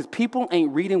issues? Because people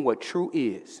ain't reading what true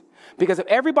is. Because if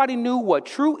everybody knew what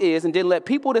true is and didn't let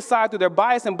people decide through their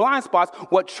bias and blind spots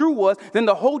what true was, then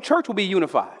the whole church will be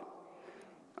unified.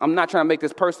 I'm not trying to make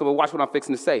this personal, but watch what I'm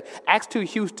fixing to say. Acts 2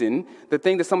 Houston, the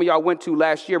thing that some of y'all went to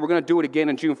last year, we're going to do it again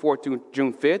on June 4th through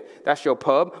June 5th. That's your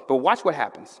pub. But watch what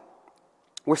happens.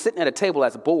 We're sitting at a table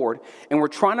as a board, and we're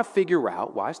trying to figure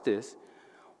out, watch this,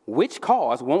 which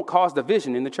cause won't cause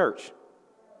division in the church.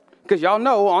 Because y'all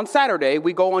know on Saturday,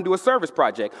 we go and do a service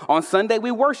project. On Sunday,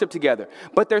 we worship together.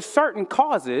 But there's certain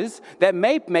causes that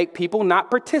may make people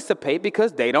not participate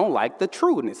because they don't like the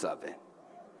trueness of it.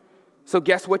 So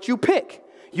guess what you pick?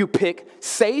 You pick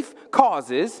safe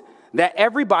causes that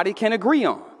everybody can agree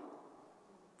on.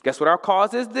 Guess what our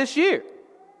cause is this year?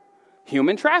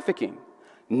 Human trafficking.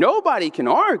 Nobody can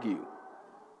argue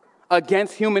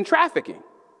against human trafficking,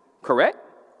 correct?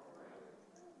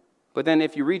 But then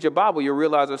if you read your Bible, you'll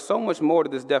realize there's so much more to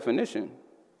this definition.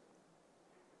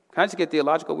 Can I just get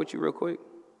theological with you real quick?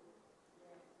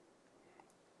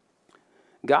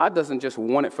 God doesn't just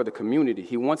want it for the community.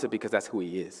 He wants it because that's who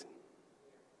he is.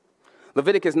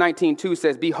 Leviticus 19:2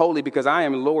 says, be holy because I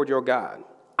am Lord your God.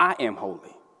 I am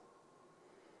holy.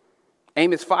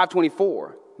 Amos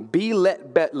 5:24,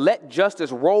 let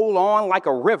justice roll on like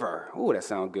a river. Ooh, that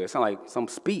sounds good. Sound like some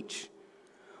speech.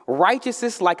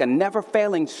 Righteousness like a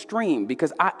never-failing stream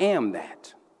because I am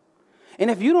that. And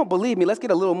if you don't believe me, let's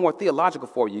get a little more theological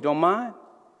for you. Don't mind?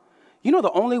 You know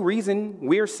the only reason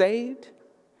we're saved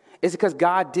is because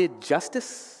God did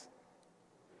justice.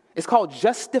 It's called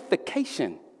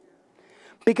justification.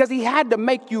 Because he had to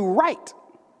make you right.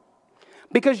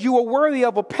 because you were worthy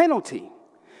of a penalty.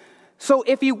 So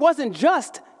if he wasn't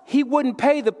just, he wouldn't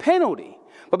pay the penalty.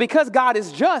 But because God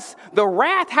is just, the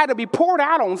wrath had to be poured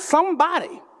out on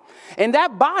somebody. And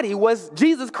that body was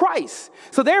Jesus Christ.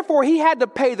 So therefore, he had to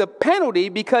pay the penalty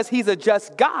because he's a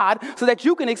just God so that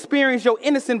you can experience your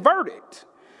innocent verdict.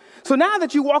 So now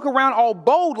that you walk around all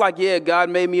bold like, yeah, God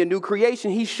made me a new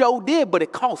creation, he sure did, but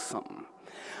it cost something.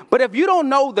 But if you don't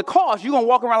know the cost, you're going to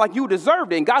walk around like you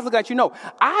deserved it. And God's looking at you, no,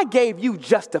 I gave you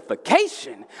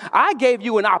justification. I gave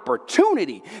you an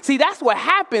opportunity. See, that's what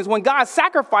happens when God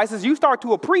sacrifices. You start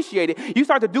to appreciate it. You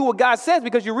start to do what God says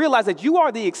because you realize that you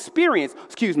are the experience,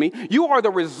 you are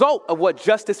the result of what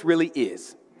justice really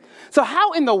is. So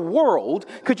how in the world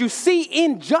could you see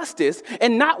injustice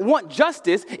and not want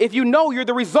justice if you know you're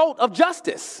the result of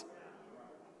justice?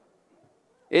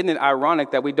 Isn't it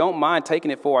ironic that we don't mind taking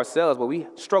it for ourselves, but we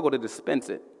struggle to dispense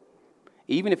it,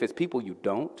 even if it's people you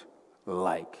don't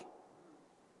like?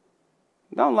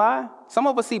 Don't lie. Some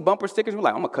of us see bumper stickers, we're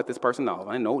like, I'm going to cut this person off.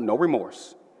 I know, no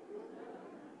remorse.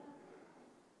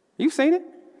 You've seen it.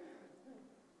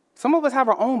 Some of us have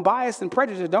our own bias and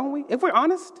prejudice, don't we? If we're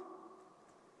honest,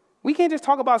 we can't just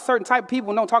talk about certain type of people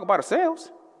and don't talk about ourselves.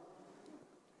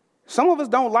 Some of us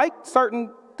don't like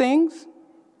certain things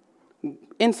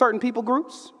in certain people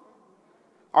groups,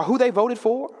 or who they voted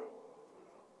for,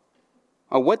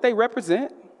 or what they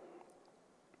represent.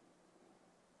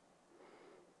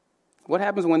 What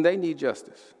happens when they need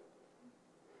justice?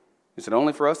 Is it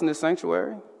only for us in this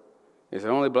sanctuary? Is it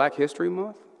only Black History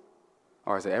Month?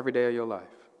 Or is it every day of your life?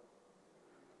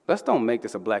 Let's don't make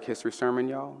this a Black History sermon,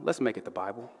 y'all. Let's make it the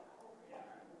Bible.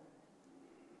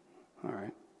 All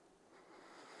right.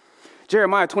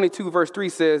 Jeremiah 22 verse 3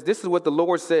 says, this is what the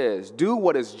Lord says, do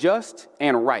what is just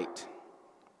and right.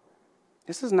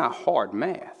 This is not hard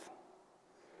math.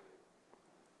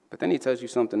 But then he tells you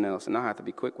something else, and I have to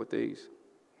be quick with these.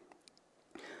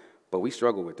 But we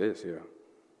struggle with this here.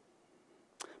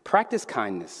 Practice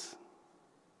kindness.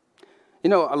 You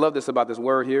know, I love this about this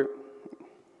word here.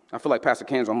 I feel like Pastor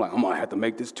Kenzo, I'm going to have to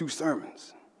make this 2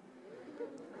 sermons.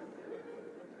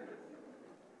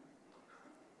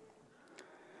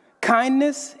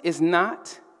 Kindness is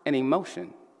not an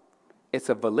emotion. It's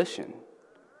a volition.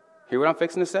 Hear what I'm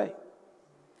fixing to say?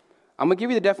 I'm going to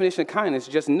give you the definition of kindness.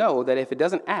 Just know that if it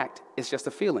doesn't act, it's just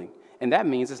a feeling. And that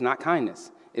means it's not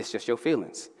kindness. It's just your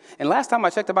feelings. And last time I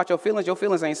checked about your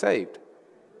feelings ain't saved.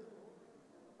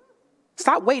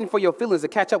 Stop waiting for your feelings to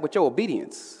catch up with your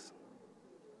obedience.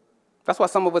 That's why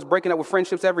some of us breaking up with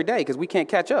friendships every day, because we can't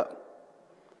catch up.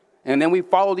 And then we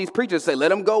follow these preachers say, let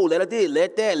them go, let this,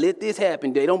 let that, let this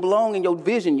happen. They don't belong in your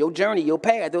vision, your journey, your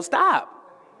path. They'll stop.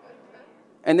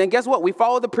 And then guess what? We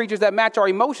follow the preachers that match our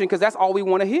emotion because that's all we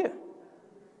want to hear.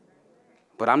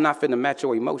 But I'm not finna match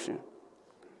your emotion.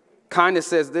 Kindness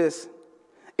says this.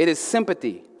 It is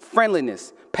sympathy,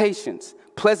 friendliness, patience,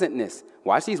 pleasantness.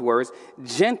 Watch these words.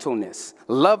 Gentleness,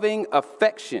 loving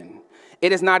affection.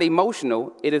 It is not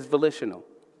emotional. It is volitional.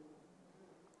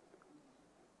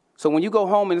 So when you go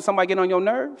home and somebody get on your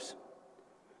nerves,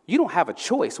 you don't have a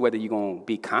choice whether you're going to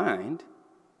be kind.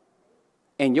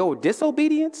 And your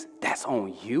disobedience, that's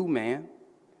on you, man.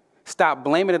 Stop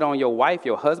blaming it on your wife,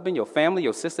 your husband, your family,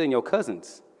 your sister, and your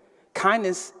cousins.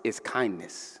 Kindness is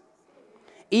kindness.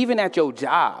 Even at your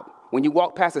job, when you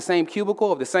walk past the same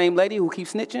cubicle of the same lady who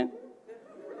keeps snitching,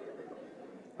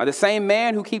 or the same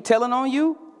man who keep telling on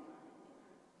you,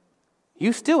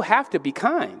 you still have to be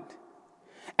kind.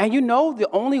 And you know the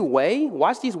only way,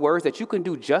 watch these words, that you can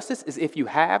do justice is if you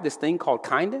have this thing called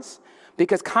kindness.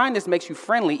 Because kindness makes you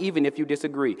friendly even if you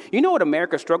disagree. You know what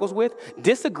America struggles with?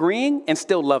 Disagreeing and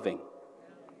still loving.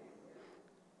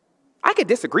 I could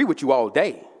disagree with you all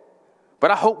day, but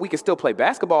I hope we can still play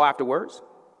basketball afterwards.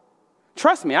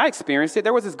 Trust me, I experienced it.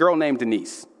 There was this girl named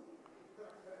Denise.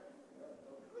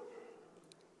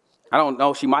 I don't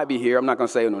know, she might be here. I'm not going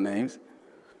to say no names.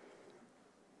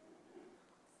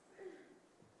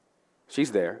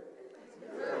 She's there.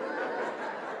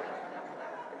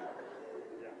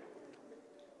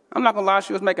 I'm not going to lie,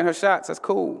 she was making her shots. That's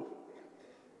cool.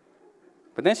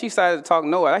 But then she decided to talk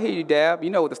Noah. I hear you, Dab. You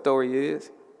know what the story is.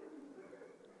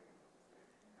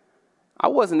 I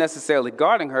wasn't necessarily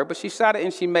guarding her, but she shot it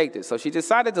and she made it. So she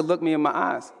decided to look me in my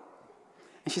eyes.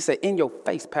 And she said, in your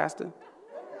face, Pastor.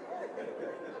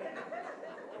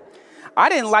 I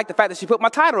didn't like the fact that she put my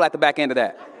title at the back end of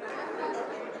that.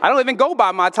 I don't even go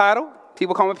by my title.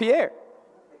 People call me Pierre.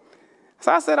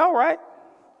 So I said, all right.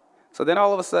 So then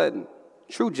all of a sudden,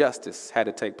 true justice had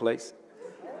to take place.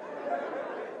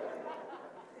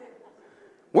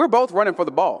 We're both running for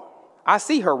the ball. I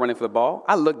see her running for the ball.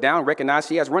 I look down, recognize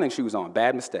she has running shoes on.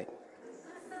 Bad mistake.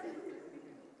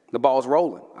 The ball's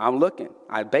rolling. I'm looking.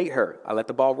 I bait her. I let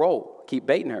the ball roll. Keep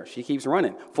baiting her. She keeps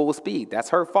running full speed. That's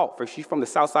her fault. She's from the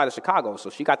south side of Chicago, so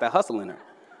she got that hustle in her.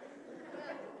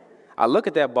 I look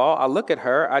at that ball. I look at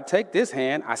her. I take this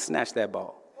hand. I snatch that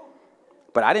ball.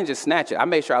 But I didn't just snatch it. I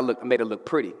made sure I made it look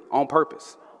pretty on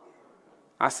purpose.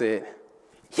 I said,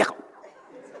 yeah.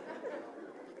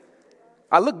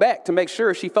 I looked back to make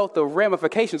sure she felt the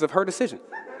ramifications of her decision.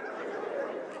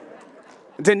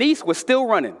 Denise was still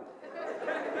running.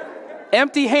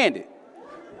 Empty-handed.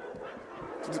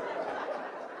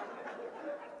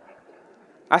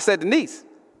 I said, Denise,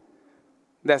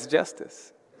 that's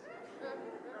justice.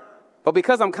 But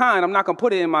because I'm kind, I'm not going to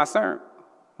put it in my sermon.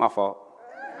 My fault.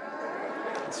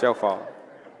 It's your fault.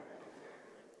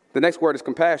 The next word is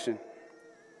compassion.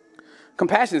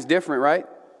 Compassion is different, right?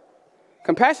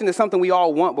 Compassion is something we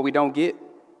all want, but we don't get.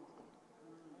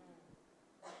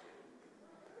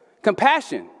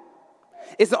 Compassion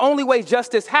is the only way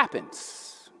justice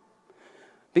happens.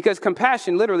 Because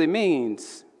compassion literally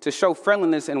means to show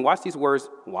friendliness and watch these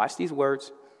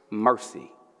words,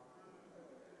 mercy.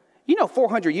 You know,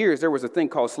 400 years there was a thing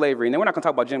called slavery, and then we're not going to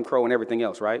talk about Jim Crow and everything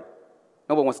else, right?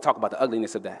 Nobody wants to talk about the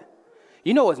ugliness of that.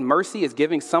 You know, as mercy is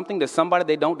giving something to somebody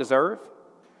they don't deserve.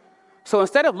 So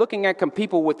instead of looking at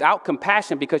people without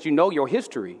compassion because you know your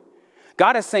history,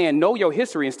 God is saying know your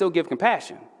history and still give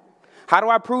compassion. How do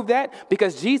I prove that?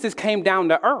 Because Jesus came down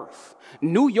to earth,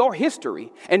 knew your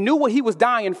history, and knew what he was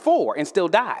dying for, and still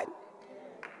died.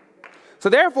 So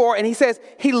therefore, and he says,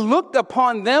 he looked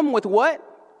upon them with what?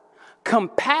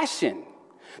 Compassion.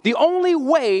 The only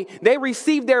way they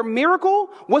received their miracle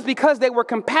was because they were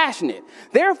compassionate.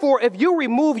 Therefore, if you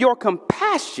remove your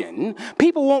compassion,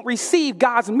 people won't receive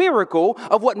God's miracle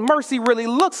of what mercy really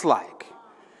looks like.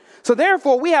 So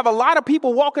therefore, we have a lot of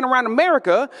people walking around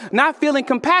America not feeling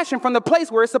compassion from the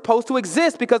place where it's supposed to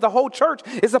exist, because the whole church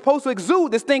is supposed to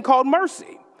exude this thing called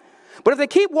mercy. But if they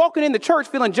keep walking in the church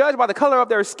feeling judged by the color of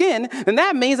their skin, then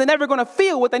that means they're never going to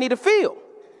feel what they need to feel.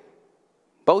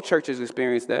 Both churches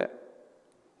experience that.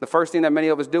 The first thing that many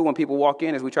of us do when people walk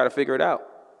in is we try to figure it out.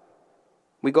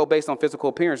 We go based on physical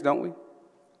appearance, don't we?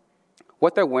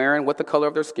 What they're wearing, what the color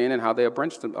of their skin, and how they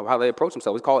approach themselves.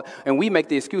 We call it, and we make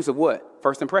the excuse of what?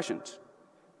 First impressions.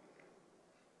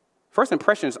 First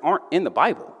impressions aren't in the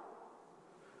Bible.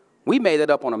 We made it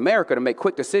up on America to make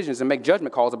quick decisions and make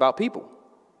judgment calls about people.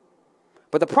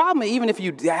 But the problem, even if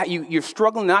you're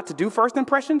struggling not to do first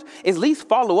impressions, is at least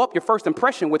follow up your first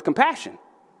impression with compassion.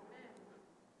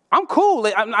 I'm cool.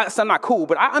 I'm not cool,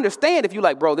 but I understand if you're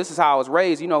like, bro, this is how I was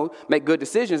raised, make good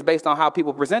decisions based on how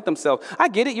people present themselves. I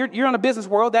get it. You're in a business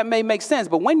world. That may make sense.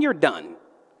 But when you're done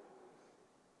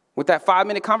with that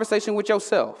 5-minute conversation with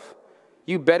yourself,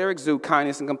 you better exude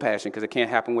kindness and compassion, because it can't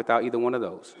happen without either one of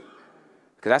those.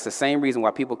 Because that's the same reason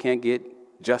why people can't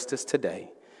get justice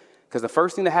today. Because the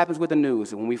first thing that happens with the news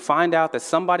is when we find out that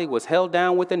somebody was held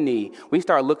down with a knee, we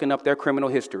start looking up their criminal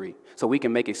history so we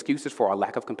can make excuses for our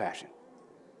lack of compassion.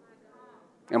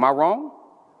 Am I wrong?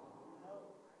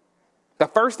 The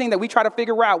first thing that we try to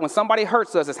figure out when somebody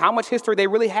hurts us is how much history they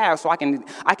really have, so I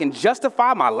can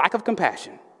justify my lack of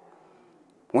compassion.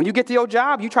 When you get to your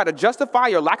job, you try to justify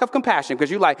your lack of compassion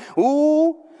because you're like,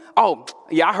 ooh, oh,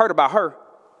 yeah, I heard about her.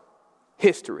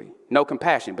 History, no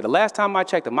compassion. But the last time I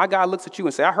checked, if my God looks at you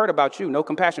and says, I heard about you, no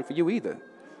compassion for you either.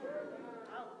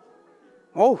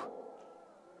 Oh,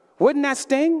 wouldn't that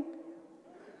sting?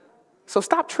 So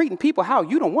stop treating people how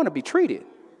you don't want to be treated.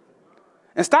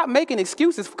 And stop making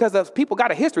excuses because people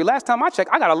got a history. Last time I checked,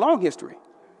 I got a long history.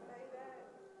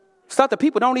 Stuff that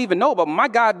people don't even know about, but my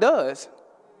God does.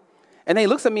 And then he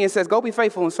looks at me and says, go be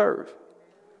faithful and serve.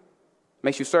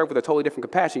 Makes you serve with a totally different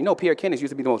compassion. You know, Pierre Kennedy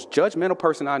used to be the most judgmental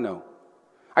person I know.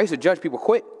 I used to judge people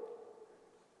quick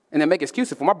and then make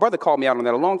excuses for. My brother called me out on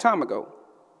that a long time ago.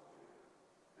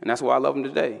 And that's why I love him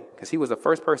today, because he was the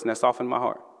first person that softened my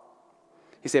heart.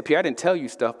 He said, Pierre, I didn't tell you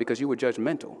stuff because you were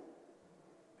judgmental.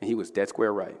 And he was dead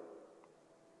square right.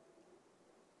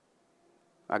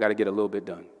 I got to get a little bit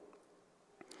done.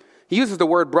 He uses the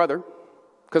word brother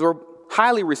because we're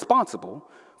highly responsible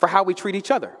for how we treat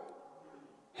each other.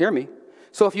 Hear me.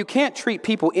 So if you can't treat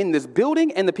people in this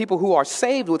building and the people who are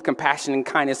saved with compassion and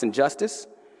kindness and justice,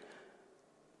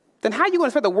 then how are you going to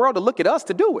expect the world to look at us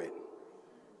to do it?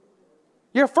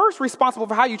 You're first responsible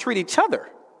for how you treat each other.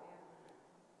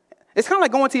 It's kind of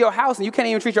like going to your house and you can't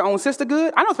even treat your own sister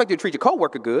good. I don't expect you to treat your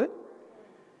coworker good.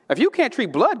 If you can't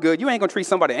treat blood good, you ain't going to treat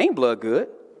somebody that ain't blood good.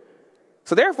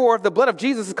 So therefore, if the blood of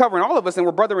Jesus is covering all of us and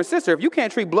we're brother and sister, if you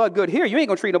can't treat blood good here, you ain't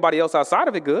going to treat nobody else outside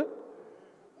of it good.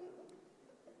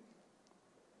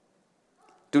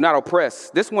 Do not oppress.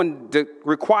 This one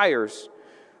requires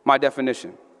my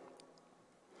definition.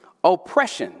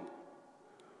 Oppression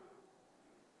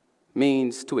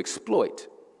means to exploit,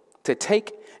 to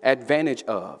take advantage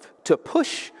of, to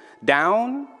push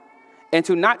down, and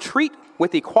to not treat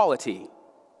with equality.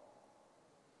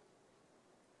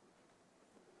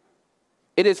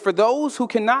 It is for those who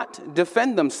cannot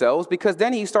defend themselves, because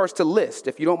then he starts to list.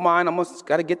 If you don't mind, I almost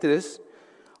got to get to this.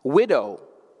 Widow.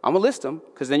 I'm going to list them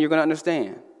because then you're going to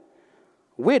understand.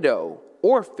 Widow,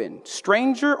 orphan,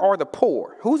 stranger, or the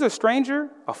poor. Who's a stranger?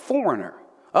 A foreigner.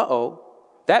 Uh-oh.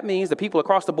 That means the people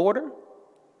across the border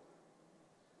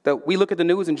that we look at the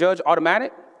news and judge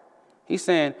automatic. He's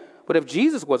saying, but if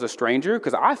Jesus was a stranger,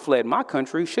 because I fled my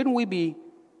country, shouldn't we be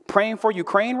praying for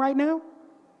Ukraine right now?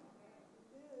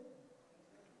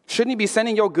 Shouldn't he be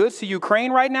sending your goods to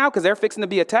Ukraine right now because they're fixing to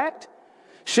be attacked?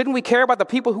 Shouldn't we care about the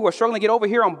people who are struggling to get over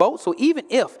here on boats? So even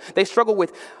if they struggle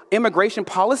with immigration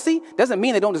policy, doesn't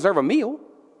mean they don't deserve a meal.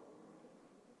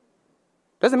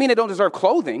 Doesn't mean they don't deserve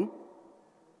clothing.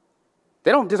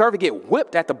 They don't deserve to get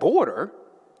whipped at the border.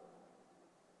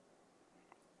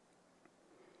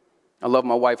 I love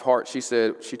my wife, Hart. She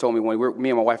told me when me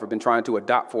and my wife have been trying to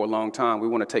adopt for a long time, we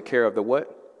want to take care of the what?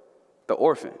 The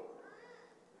orphan.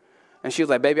 And she was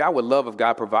like, baby, I would love if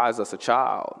God provides us a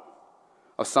child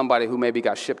or somebody who maybe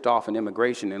got shipped off in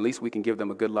immigration. At least we can give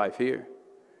them a good life here.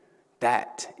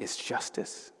 That is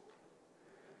justice.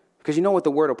 Because you know what the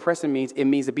word oppression means? It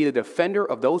means to be the defender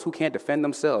of those who can't defend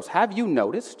themselves. Have you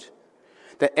noticed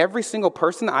that every single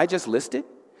person I just listed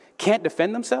can't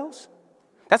defend themselves?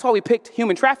 That's why we picked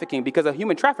human trafficking, because a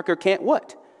human trafficker can't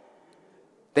what?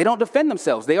 They don't defend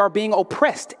themselves. They are being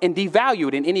oppressed and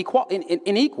devalued and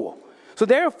unequal. So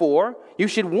therefore, you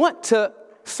should want to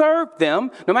serve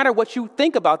them no matter what you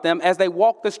think about them as they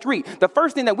walk the street. The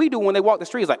first thing that we do when they walk the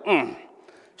street is like,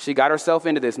 she got herself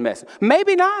into this mess.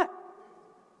 Maybe not.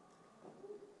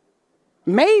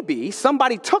 Maybe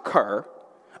somebody took her,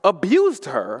 abused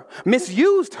her,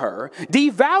 misused her,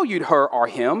 devalued her or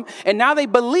him, and now they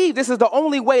believe this is the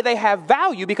only way they have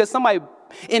value because somebody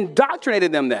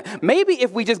indoctrinated them that. Maybe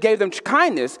if we just gave them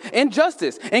kindness and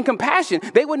justice and compassion,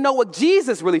 they would know what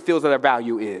Jesus really feels that their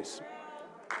value is.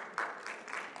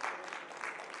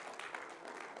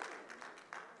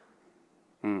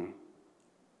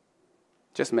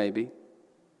 Just maybe.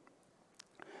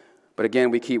 But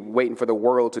again, we keep waiting for the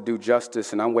world to do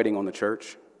justice, and I'm waiting on the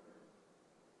church.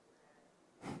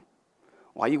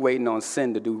 Why are you waiting on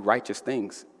sin to do righteous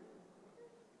things?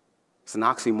 It's an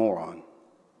oxymoron.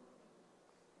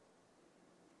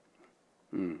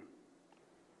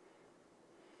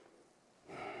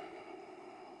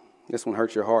 This one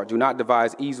hurts your heart. Do not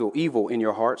devise evil in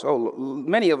your hearts. Oh,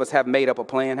 many of us have made up a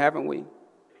plan, haven't we?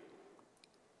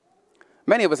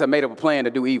 Many of us have made up a plan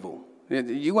to do evil. We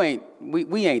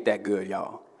ain't that good,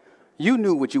 y'all. You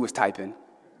knew what you was typing.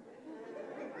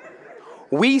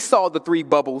 We saw the 3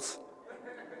 bubbles.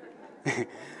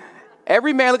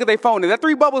 Every man look at their phone. If that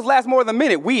 3 bubbles last more than a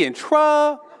minute, we in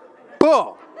trouble.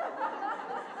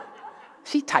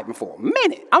 She typing for a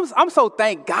minute. I'm so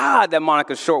thank God that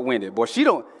Monica's short-winded. Boy, she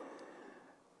don't.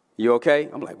 You okay?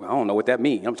 I'm like, well, I don't know what that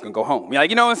means. I'm just going to go home.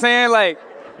 You know what I'm saying? Like,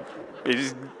 you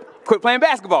just quit playing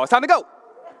basketball. It's time to go.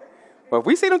 But if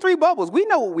we see them 3 bubbles, we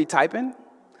know what we typing.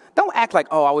 Don't act like,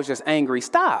 oh, I was just angry.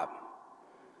 Stop.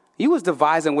 You was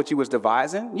devising what you was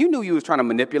devising. You knew you was trying to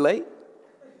manipulate.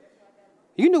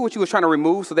 You knew what you was trying to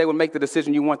remove so they would make the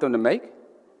decision you want them to make.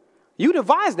 You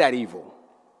devised that evil.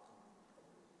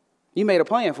 You made a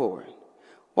plan for it.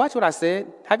 Watch what I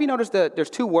said. Have you noticed that there's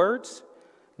 2 words?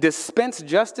 Dispense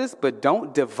justice, but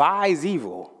don't devise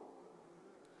evil.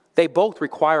 They both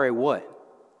require a what?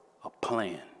 A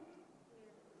plan.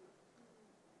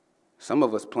 Some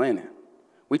of us planning.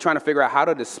 We're trying to figure out how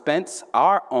to dispense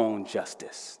our own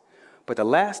justice. But the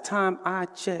last time I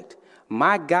checked,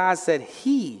 my God said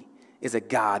he is a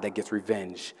God that gets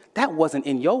revenge. That wasn't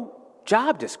in your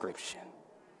job description.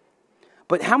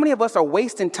 But how many of us are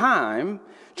wasting time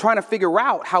trying to figure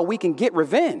out how we can get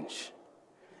revenge?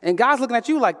 And God's looking at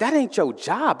you like, that ain't your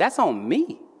job. That's on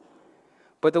me.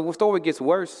 But the story gets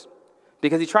worse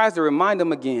because he tries to remind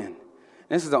them again. And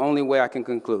this is the only way I can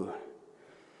conclude.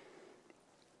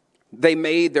 They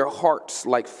made their hearts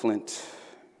like flint.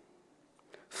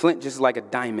 Flint just like a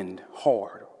diamond,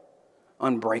 hard,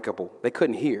 unbreakable. They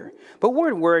couldn't hear. But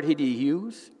what word did he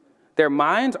use? Their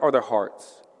minds or their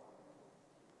hearts?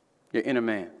 Your inner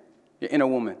man, your inner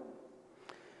woman.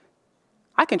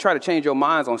 I can try to change your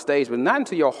minds on stage, but not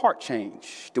until your heart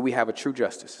change do we have a true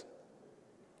justice.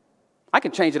 I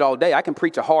can change it all day. I can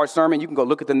preach a hard sermon. You can go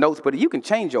look at the notes, but you can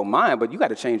change your mind, but you got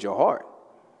to change your heart.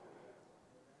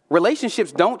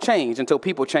 Relationships don't change until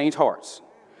people change hearts.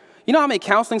 You know how many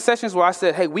counseling sessions where I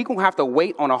said, hey, we're going to have to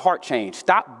wait on a heart change.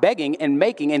 Stop begging and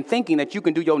making and thinking that you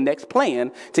can do your next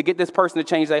plan to get this person to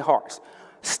change their hearts.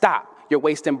 Stop. You're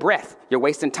wasting breath. You're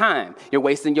wasting time. You're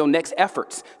wasting your next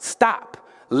efforts. Stop.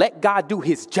 Let God do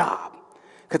his job.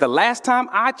 Because the last time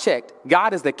I checked,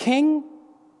 God is the king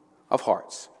of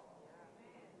hearts.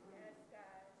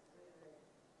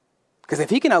 Because if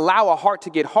he can allow a heart to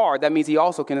get hard, that means he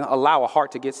also can allow a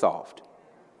heart to get soft.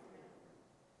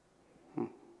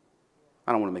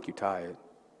 I don't want to make you tired.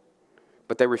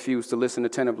 But they refuse to listen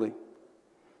attentively.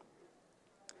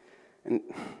 And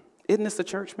isn't this the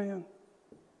church, man?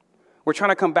 We're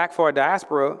trying to come back for our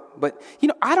diaspora, but,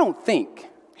 I don't think,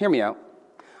 hear me out,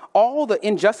 all the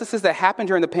injustices that happened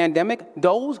during the pandemic,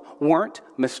 those weren't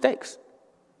mistakes.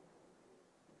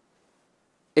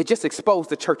 It just exposed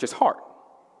the church's heart.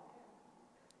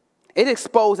 It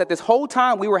exposed that this whole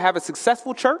time we were having a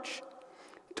successful church,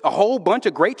 a whole bunch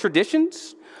of great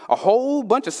traditions, a whole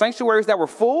bunch of sanctuaries that were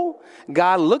full.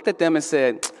 God looked at them and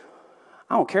said,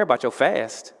 I don't care about your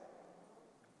fast.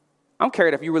 I don't care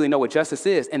if you really know what justice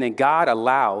is. And then God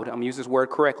allowed, I'm going to use this word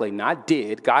correctly, not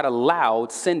did, God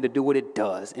allowed sin to do what it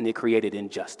does, and it created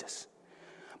injustice.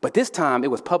 But this time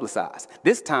it was publicized.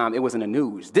 This time it was in the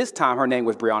news. This time her name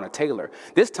was Breonna Taylor.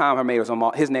 This time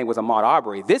his name was Ahmaud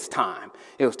Arbery. This time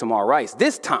it was Tamar Rice.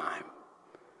 This time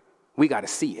we got to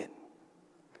see it.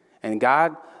 And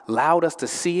God allowed us to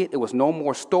see it. It was no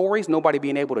more stories, nobody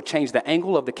being able to change the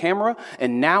angle of the camera.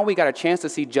 And now we got a chance to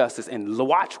see justice, and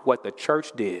watch what the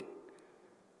church did.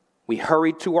 We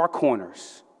hurried to our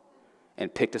corners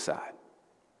and picked a side.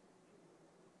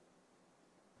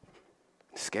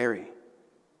 It's scary.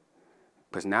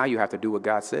 Because now you have to do what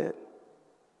God said.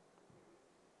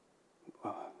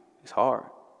 It's hard.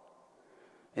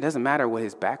 It doesn't matter what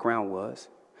his background was.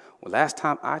 Well, last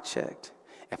time I checked,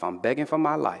 if I'm begging for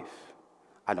my life,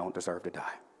 I don't deserve to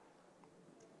die.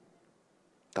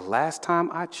 The last time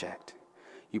I checked,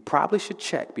 you probably should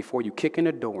check before you kick in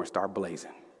the door and start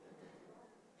blazing.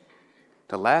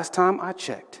 The last time I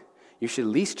checked, you should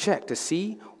at least check to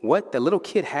see what the little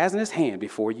kid has in his hand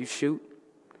before you shoot.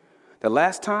 The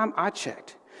last time I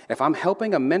checked, if I'm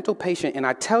helping a mental patient and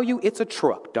I tell you it's a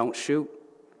truck, don't shoot.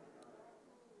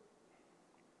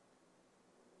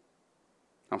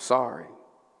 I'm sorry,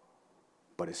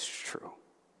 but it's true.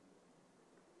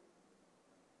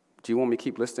 Do you want me to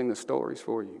keep listing the stories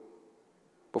for you?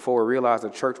 Before we realized the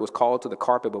church was called to the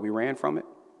carpet, but we ran from it.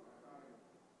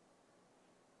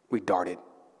 We darted.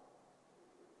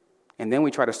 And then we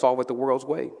try to solve it the world's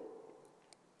way.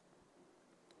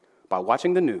 By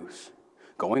watching the news,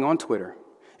 going on Twitter,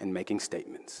 and making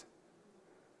statements.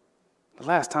 The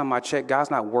last time I checked, God's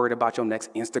not worried about your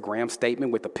next Instagram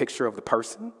statement with a picture of the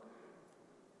person.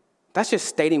 That's just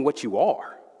stating what you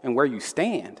are and where you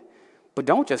stand. But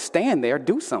don't just stand there,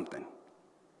 do something.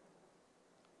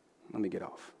 Let me get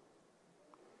off.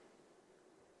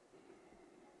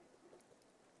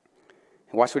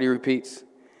 And watch what he repeats.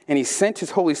 And he sent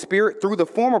his Holy Spirit through the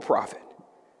former prophet.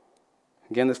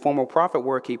 Again, this former prophet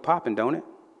word keep popping, don't it?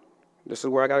 This is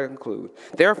where I got to conclude.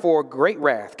 Therefore, great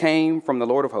wrath came from the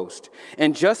Lord of hosts.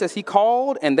 And just as he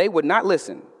called and they would not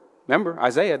listen. Remember,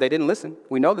 Isaiah, they didn't listen.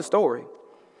 We know the story.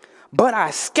 But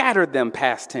I scattered them,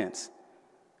 past tense.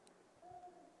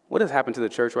 What has happened to the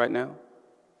church right now?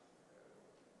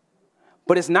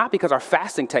 But it's not because our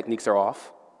fasting techniques are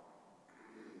off.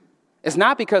 It's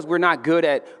not because we're not good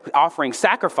at offering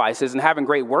sacrifices and having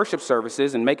great worship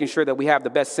services and making sure that we have the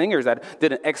best singers that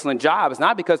did an excellent job. It's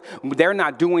not because they're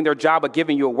not doing their job of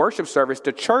giving you a worship service.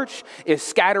 The church is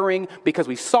scattering because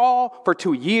we saw for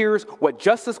 2 years what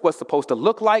justice was supposed to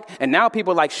look like. And now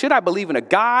people are like, should I believe in a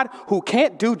God who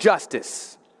can't do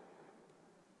justice?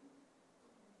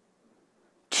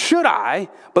 Should I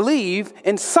believe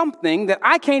in something that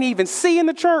I can't even see in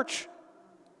the church?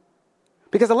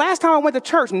 Because the last time I went to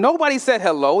church, nobody said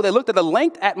hello. They looked at the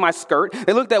length at my skirt.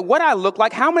 They looked at what I looked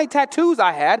like, how many tattoos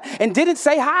I had, and didn't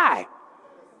say hi.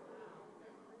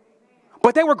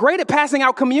 But they were great at passing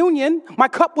out communion. My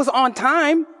cup was on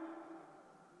time.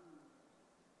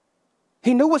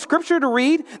 He knew what scripture to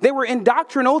read. They were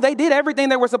indoctrinal. They did everything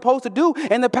they were supposed to do.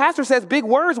 And the pastor says big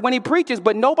words when he preaches,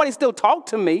 but nobody still talked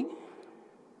to me.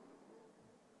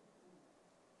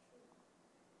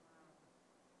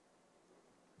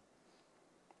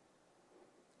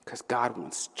 Because God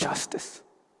wants justice.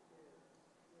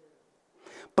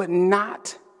 But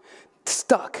not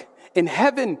stuck in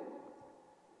heaven.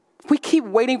 We keep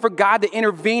waiting for God to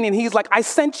intervene, and he's like, I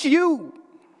sent you.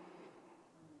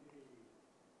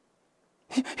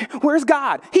 Where's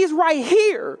God? He's right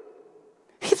here.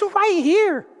 He's right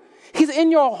here. He's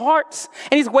in your hearts,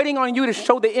 and he's waiting on you to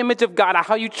show the image of God,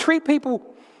 how you treat people,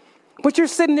 But you're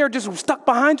sitting there just stuck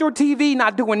behind your TV,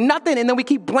 not doing nothing, and then we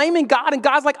keep blaming God, and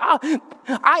God's like,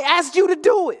 I asked you to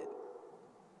do it.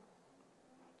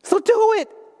 So do it.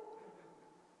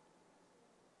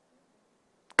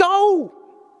 Go.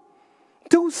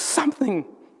 Do something.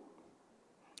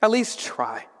 At least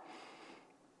try.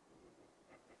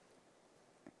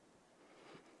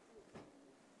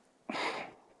 I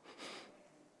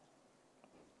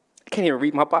can't even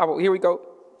read my Bible. Here we go.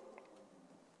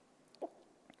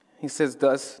 He says,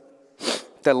 thus,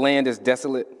 the land is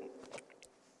desolate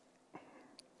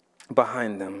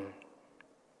behind them.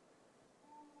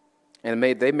 And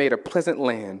they made a pleasant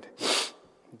land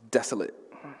desolate.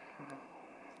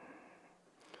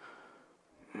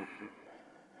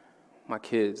 My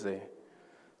kids,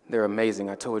 they're amazing.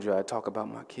 I told you I'd talk about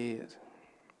my kids.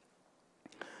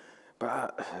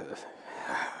 But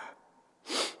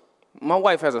my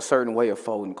wife has a certain way of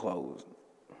folding clothes.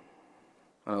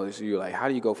 I know you're like, how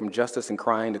do you go from justice and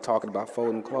crying to talking about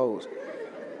folding clothes?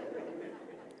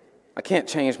 I can't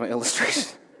change my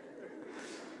illustration.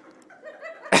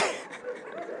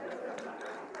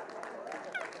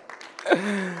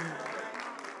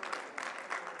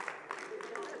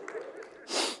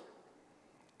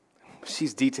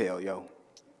 She's detailed, yo.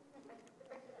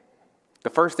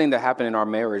 The first thing that happened in our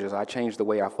marriage is I changed the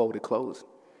way I folded clothes.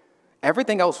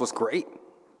 Everything else was great.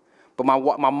 But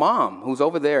my mom, who's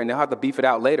over there, and they'll have to beef it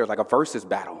out later, like a versus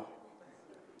battle,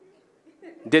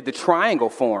 did the triangle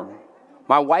form.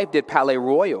 My wife did Palais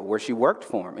Royal, where she worked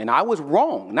for him. And I was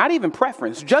wrong. Not even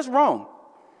preference, just wrong.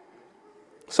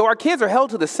 So our kids are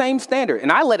held to the same standard,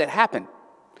 and I let it happen.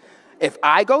 If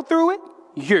I go through it,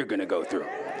 you're going to go through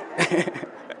it.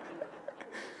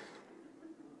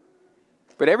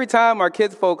 But every time our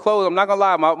kids fold clothes, I'm not going to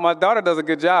lie, my daughter does a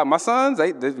good job. My sons,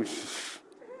 it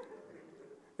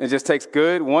just takes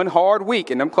one hard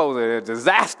week, and them clothes are a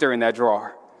disaster in that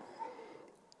drawer.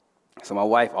 So my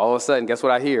wife, all of a sudden, guess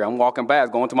what I hear? I'm walking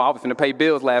past, going to my office, to pay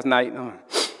bills last night.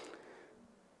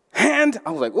 And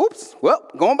I was like, oops, well,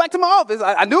 going back to my office.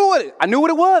 I knew what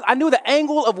it was. I knew the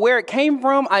angle of where it came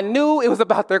from. I knew it was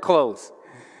about their clothes.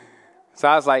 So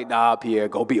I was like, nah, Pierre,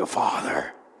 go be a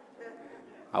father.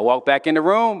 I walked back in the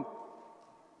room.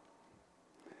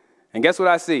 And guess what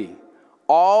I see?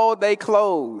 All they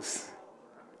clothes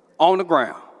on the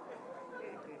ground.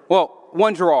 Well,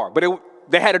 one drawer, but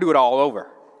they had to do it all over.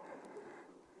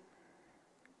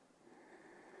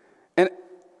 And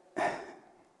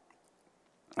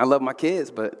I love my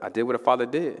kids, but I did what a father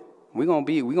did. We're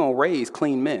gonna raise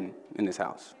clean men in this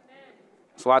house.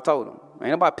 So I told them,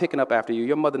 ain't nobody picking up after you.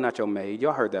 Your mother not your maid.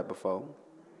 Y'all heard that before.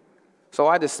 So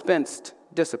I dispensed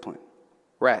discipline,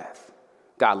 wrath,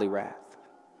 godly wrath,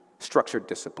 structured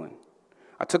discipline.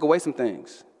 I took away some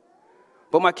things.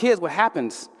 But my kids, what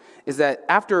happens is that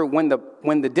when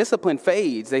the discipline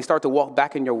fades, they start to walk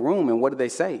back in your room, and what do they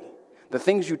say? The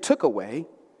things you took away,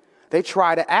 they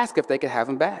try to ask if they could have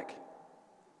them back.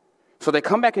 So they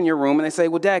come back in your room and they say,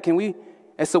 well, Dad,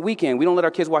 it's the weekend. We don't let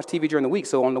our kids watch TV during the week,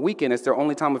 so on the weekend, it's their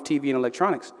only time of TV and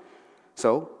electronics.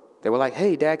 So they were like,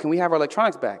 hey, Dad, can we have our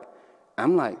electronics back?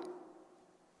 I'm like,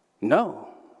 no.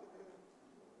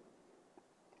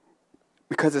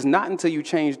 Because it's not until you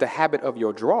change the habit of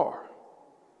your drawer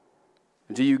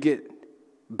do you get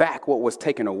back what was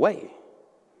taken away.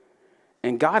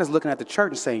 And God is looking at the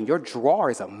church and saying, your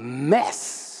drawer is a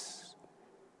mess.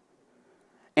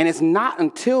 And it's not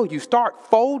until you start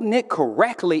folding it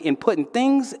correctly and putting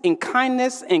things in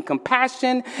kindness and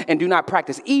compassion and do not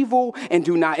practice evil and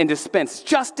dispense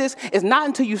justice. It's not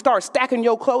until you start stacking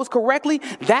your clothes correctly.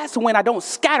 That's when I don't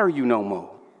scatter you no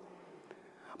more.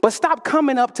 But stop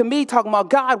coming up to me talking about,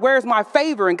 God, where's my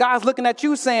favor? And God's looking at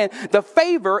you saying, the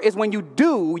favor is when you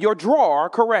do your drawer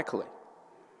correctly.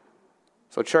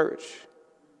 So church,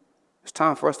 it's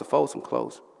time for us to fold some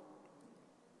clothes.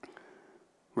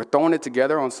 We're throwing it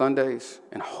together on Sundays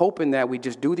and hoping that we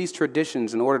just do these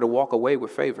traditions in order to walk away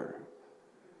with favor.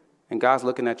 And God's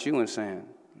looking at you and saying,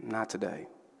 not today.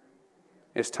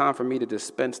 It's time for me to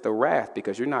dispense the wrath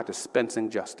because you're not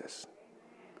dispensing justice.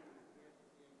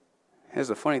 Here's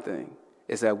the funny thing,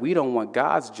 is that we don't want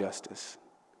God's justice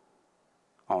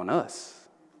on us.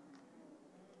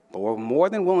 But we're more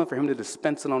than willing for him to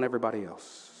dispense it on everybody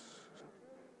else.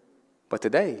 But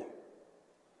today,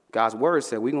 God's word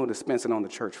said we're going to dispense it on the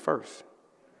church first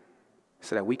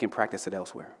so that we can practice it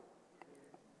elsewhere.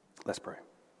 Let's pray.